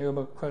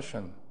a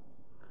question.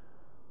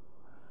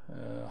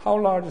 How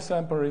large a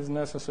sample is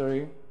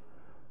necessary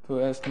to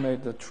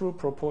estimate the true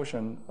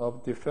proportion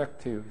of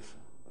defective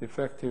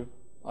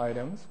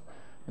items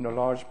in a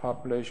large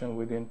population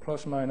within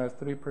plus minus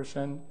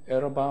 3%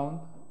 error bound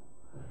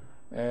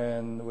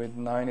and with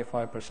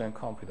 95%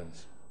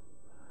 confidence?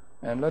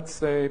 And let's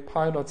say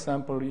pilot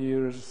sample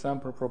yields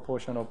sample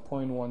proportion of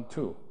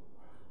 0.12.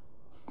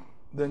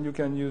 Then you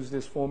can use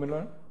this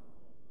formula.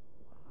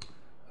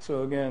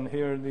 So again,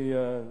 here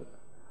the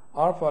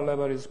alpha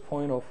level is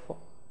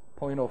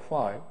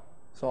 0.05.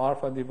 So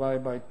alpha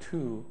divided by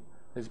 2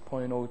 is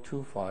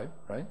 0.025,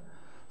 right?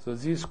 So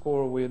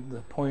z-score with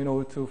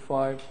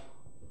 0.025,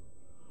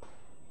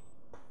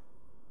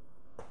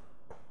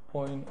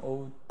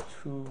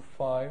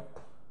 0.025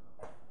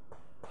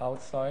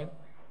 outside,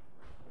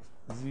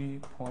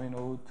 z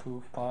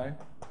 0.025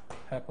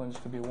 happens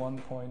to be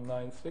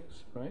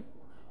 1.96, right?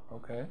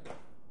 Okay,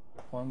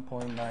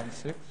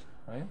 1.96,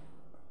 right?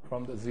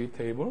 From the z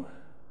table.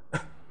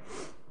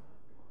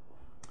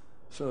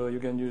 So you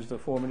can use the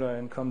formula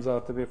and comes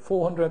out to be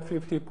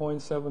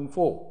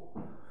 450.74,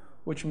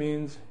 which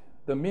means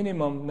the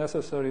minimum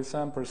necessary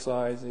sample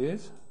size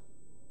is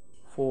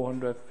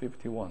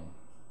 451.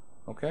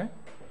 Okay?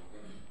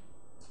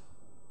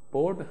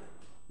 Bored?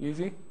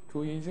 Easy?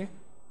 Too easy?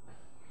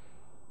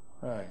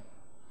 All right.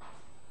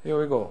 Here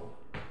we go.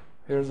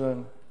 Here's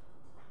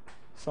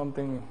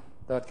something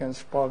that can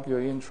spark your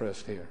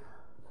interest here.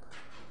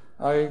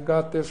 I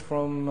got this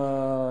from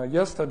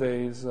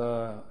yesterday's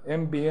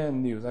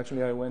MBN news.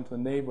 Actually, I went to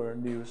Neighbor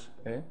News,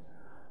 okay?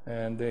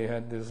 And they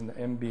had this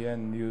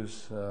MBN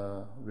news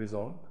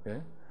result,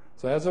 okay?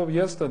 So as of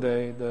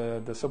yesterday,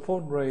 the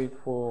support rate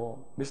for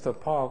Mr.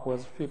 Park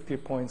was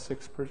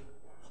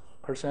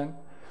 50.6%.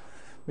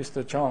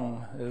 Mr.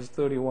 Chung is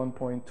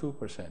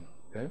 31.2%,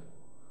 okay?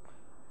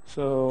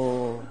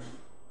 So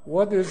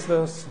what is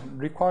the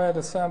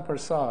required sample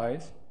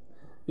size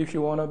if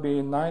you want to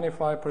be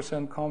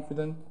 95%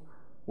 confident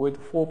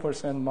with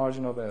 4%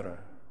 margin of error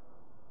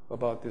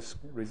about this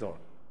result?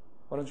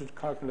 Why don't you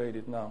calculate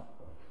it now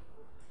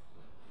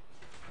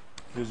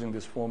using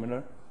this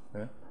formula?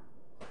 Okay?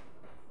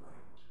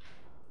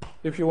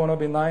 If you want to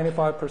be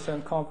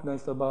 95%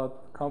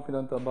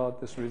 confident about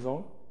this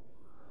result,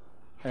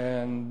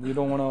 and you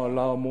don't want to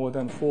allow more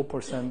than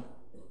 4%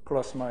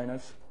 plus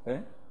minus,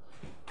 okay,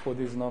 for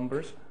these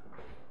numbers,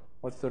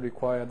 what's the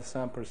required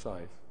sample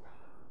size?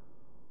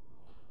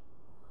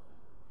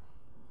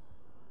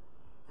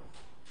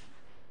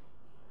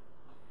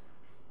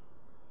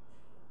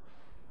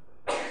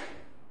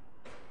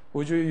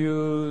 Would you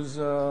use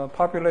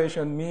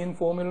population mean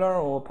formula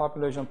or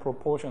population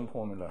proportion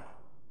formula?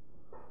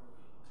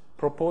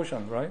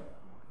 Proportion, right?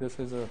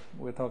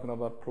 We're talking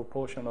about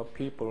proportion of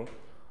people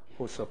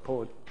who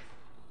support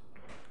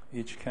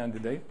each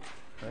candidate,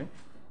 right?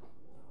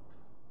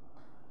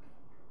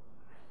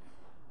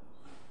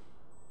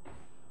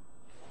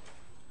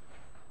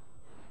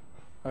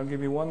 I'll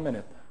give you 1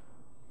 minute.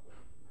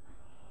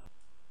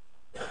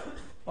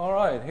 All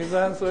right, his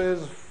answer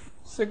is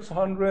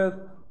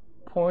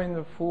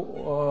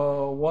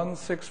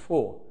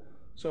 600.164.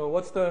 So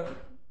what's the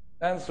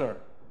answer?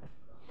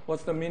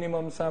 What's the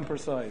minimum sample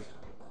size?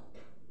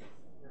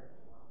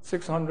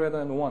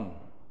 601,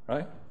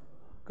 right?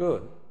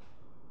 Good.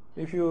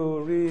 If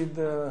you read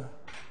the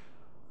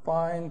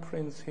fine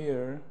prints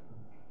here,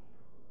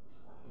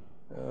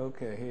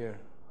 okay, here,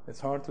 it's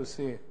hard to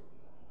see.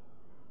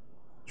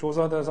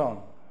 조사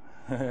대상.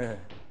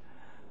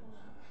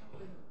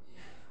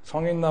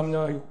 성인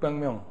남녀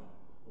 600명.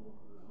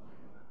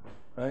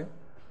 Right?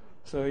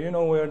 So you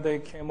know where they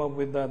came up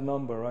with that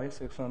number, right?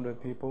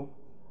 600 people.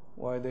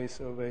 Why they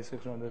survey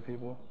 600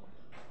 people?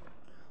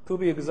 To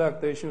be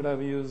exact, they should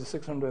have used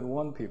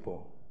 601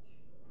 people,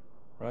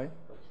 right?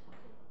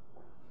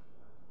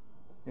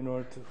 In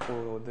order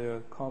for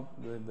the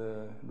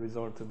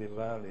result to be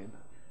valid.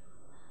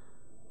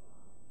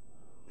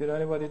 Did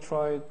anybody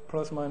try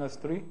plus minus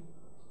 3?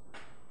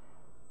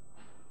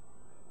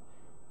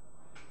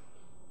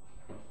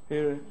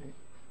 Here,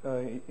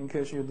 in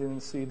case you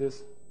didn't see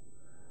this,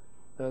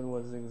 that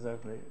was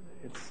exactly,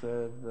 it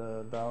said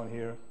down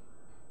here,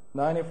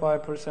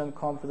 95%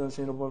 confidence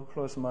interval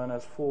plus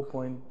minus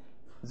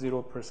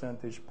 4.0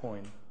 percentage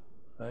point,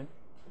 right?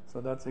 So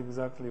that's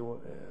exactly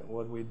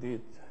what we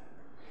did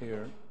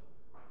here.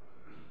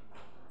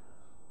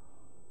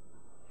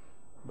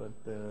 But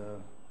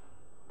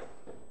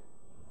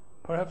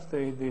perhaps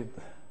they did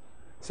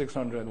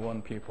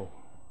 601 people,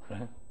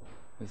 right?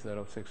 Instead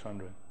of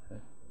 600.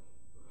 Right?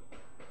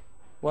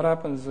 What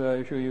happens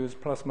if you use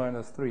plus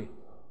minus 3?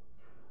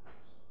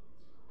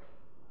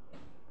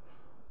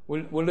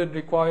 Will it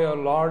require a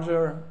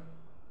larger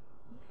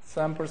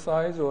sample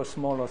size or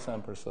smaller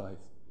sample size?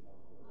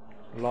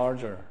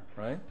 Larger,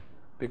 right?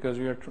 Because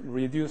we are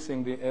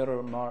reducing the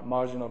error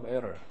margin of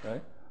error,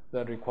 right?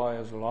 That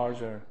requires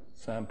larger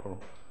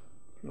sample.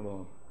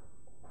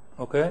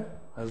 Okay?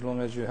 As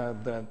long as you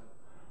have that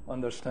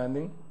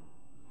understanding.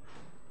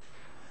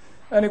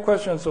 Any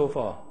questions so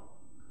far?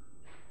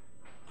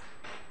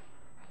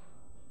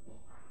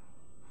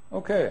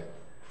 Okay.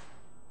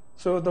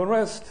 So the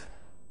rest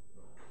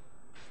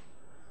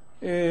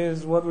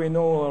is what we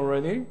know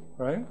already,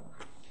 right?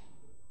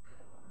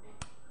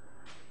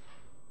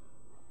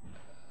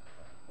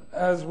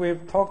 As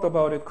we've talked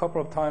about it a couple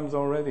of times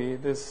already,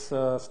 this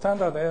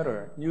standard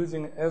error,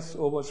 using S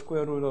over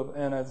square root of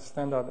n as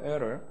standard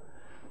error,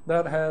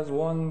 that has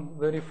one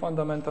very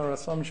fundamental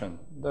assumption.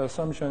 The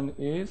assumption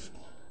is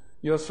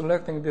you're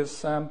selecting this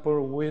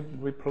sample with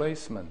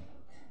replacement,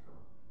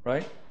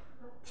 right?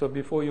 So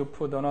before you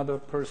put another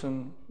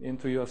person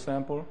into your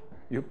sample,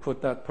 you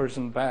put that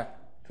person back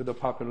to the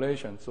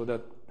population so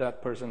that that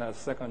person has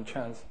second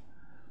chance,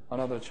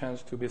 another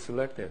chance to be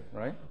selected,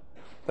 right?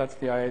 That's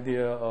the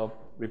idea of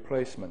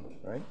replacement,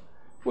 right?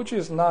 Which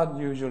is not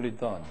usually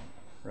done,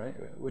 right?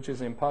 Which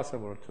is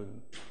impossible to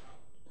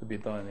be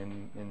done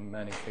in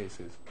many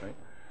cases, right?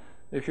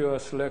 If you are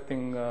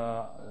selecting,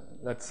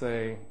 let's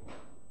say,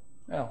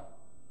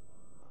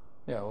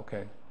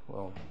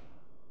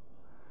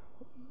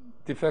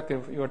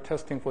 defective, you're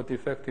testing for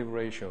defective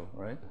ratio,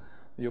 right?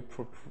 You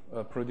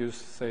produce,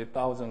 say,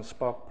 1,000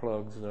 spark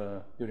plugs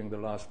during the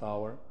last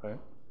hour, right?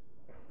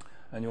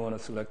 And you want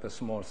to select a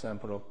small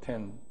sample of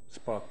 10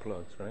 spark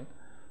plugs, right?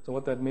 So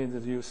what that means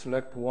is you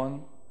select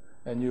one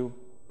and you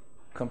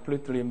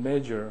completely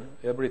measure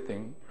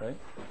everything, right?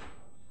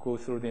 Go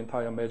through the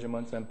entire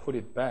measurements and put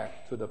it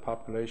back to the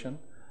population,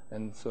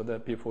 and so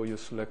that before you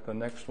select the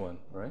next one,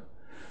 right?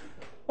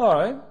 All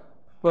right,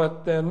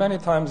 but many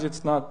times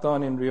it's not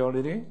done in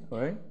reality,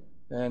 right?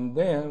 And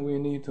then we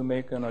need to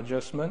make an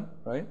adjustment,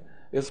 right?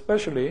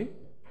 Especially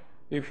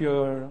if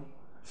you're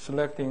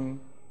selecting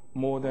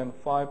more than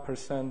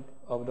 5%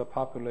 of the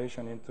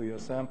population into your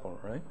sample,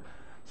 right?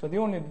 So the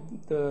only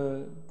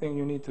thing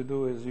you need to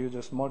do is you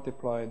just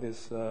multiply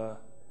this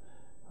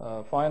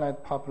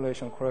finite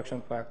population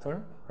correction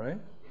factor, right?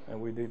 And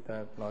we did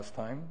that last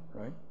time,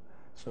 right?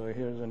 So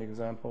here's an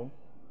example.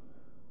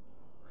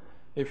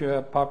 If you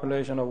have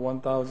population of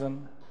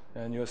 1,000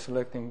 and you're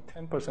selecting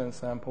 10%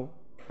 sample,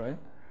 right?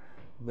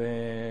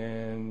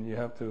 Then you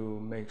have to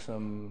make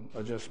some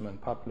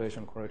adjustment,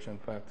 population correction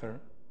factor,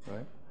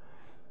 right?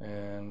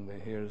 And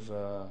here's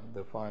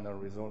the final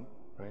result,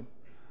 right?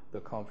 The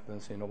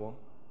confidence interval,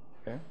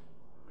 okay?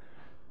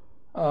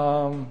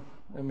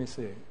 Let me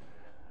see.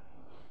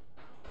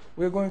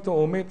 We're going to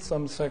omit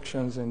some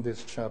sections in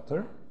this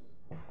chapter.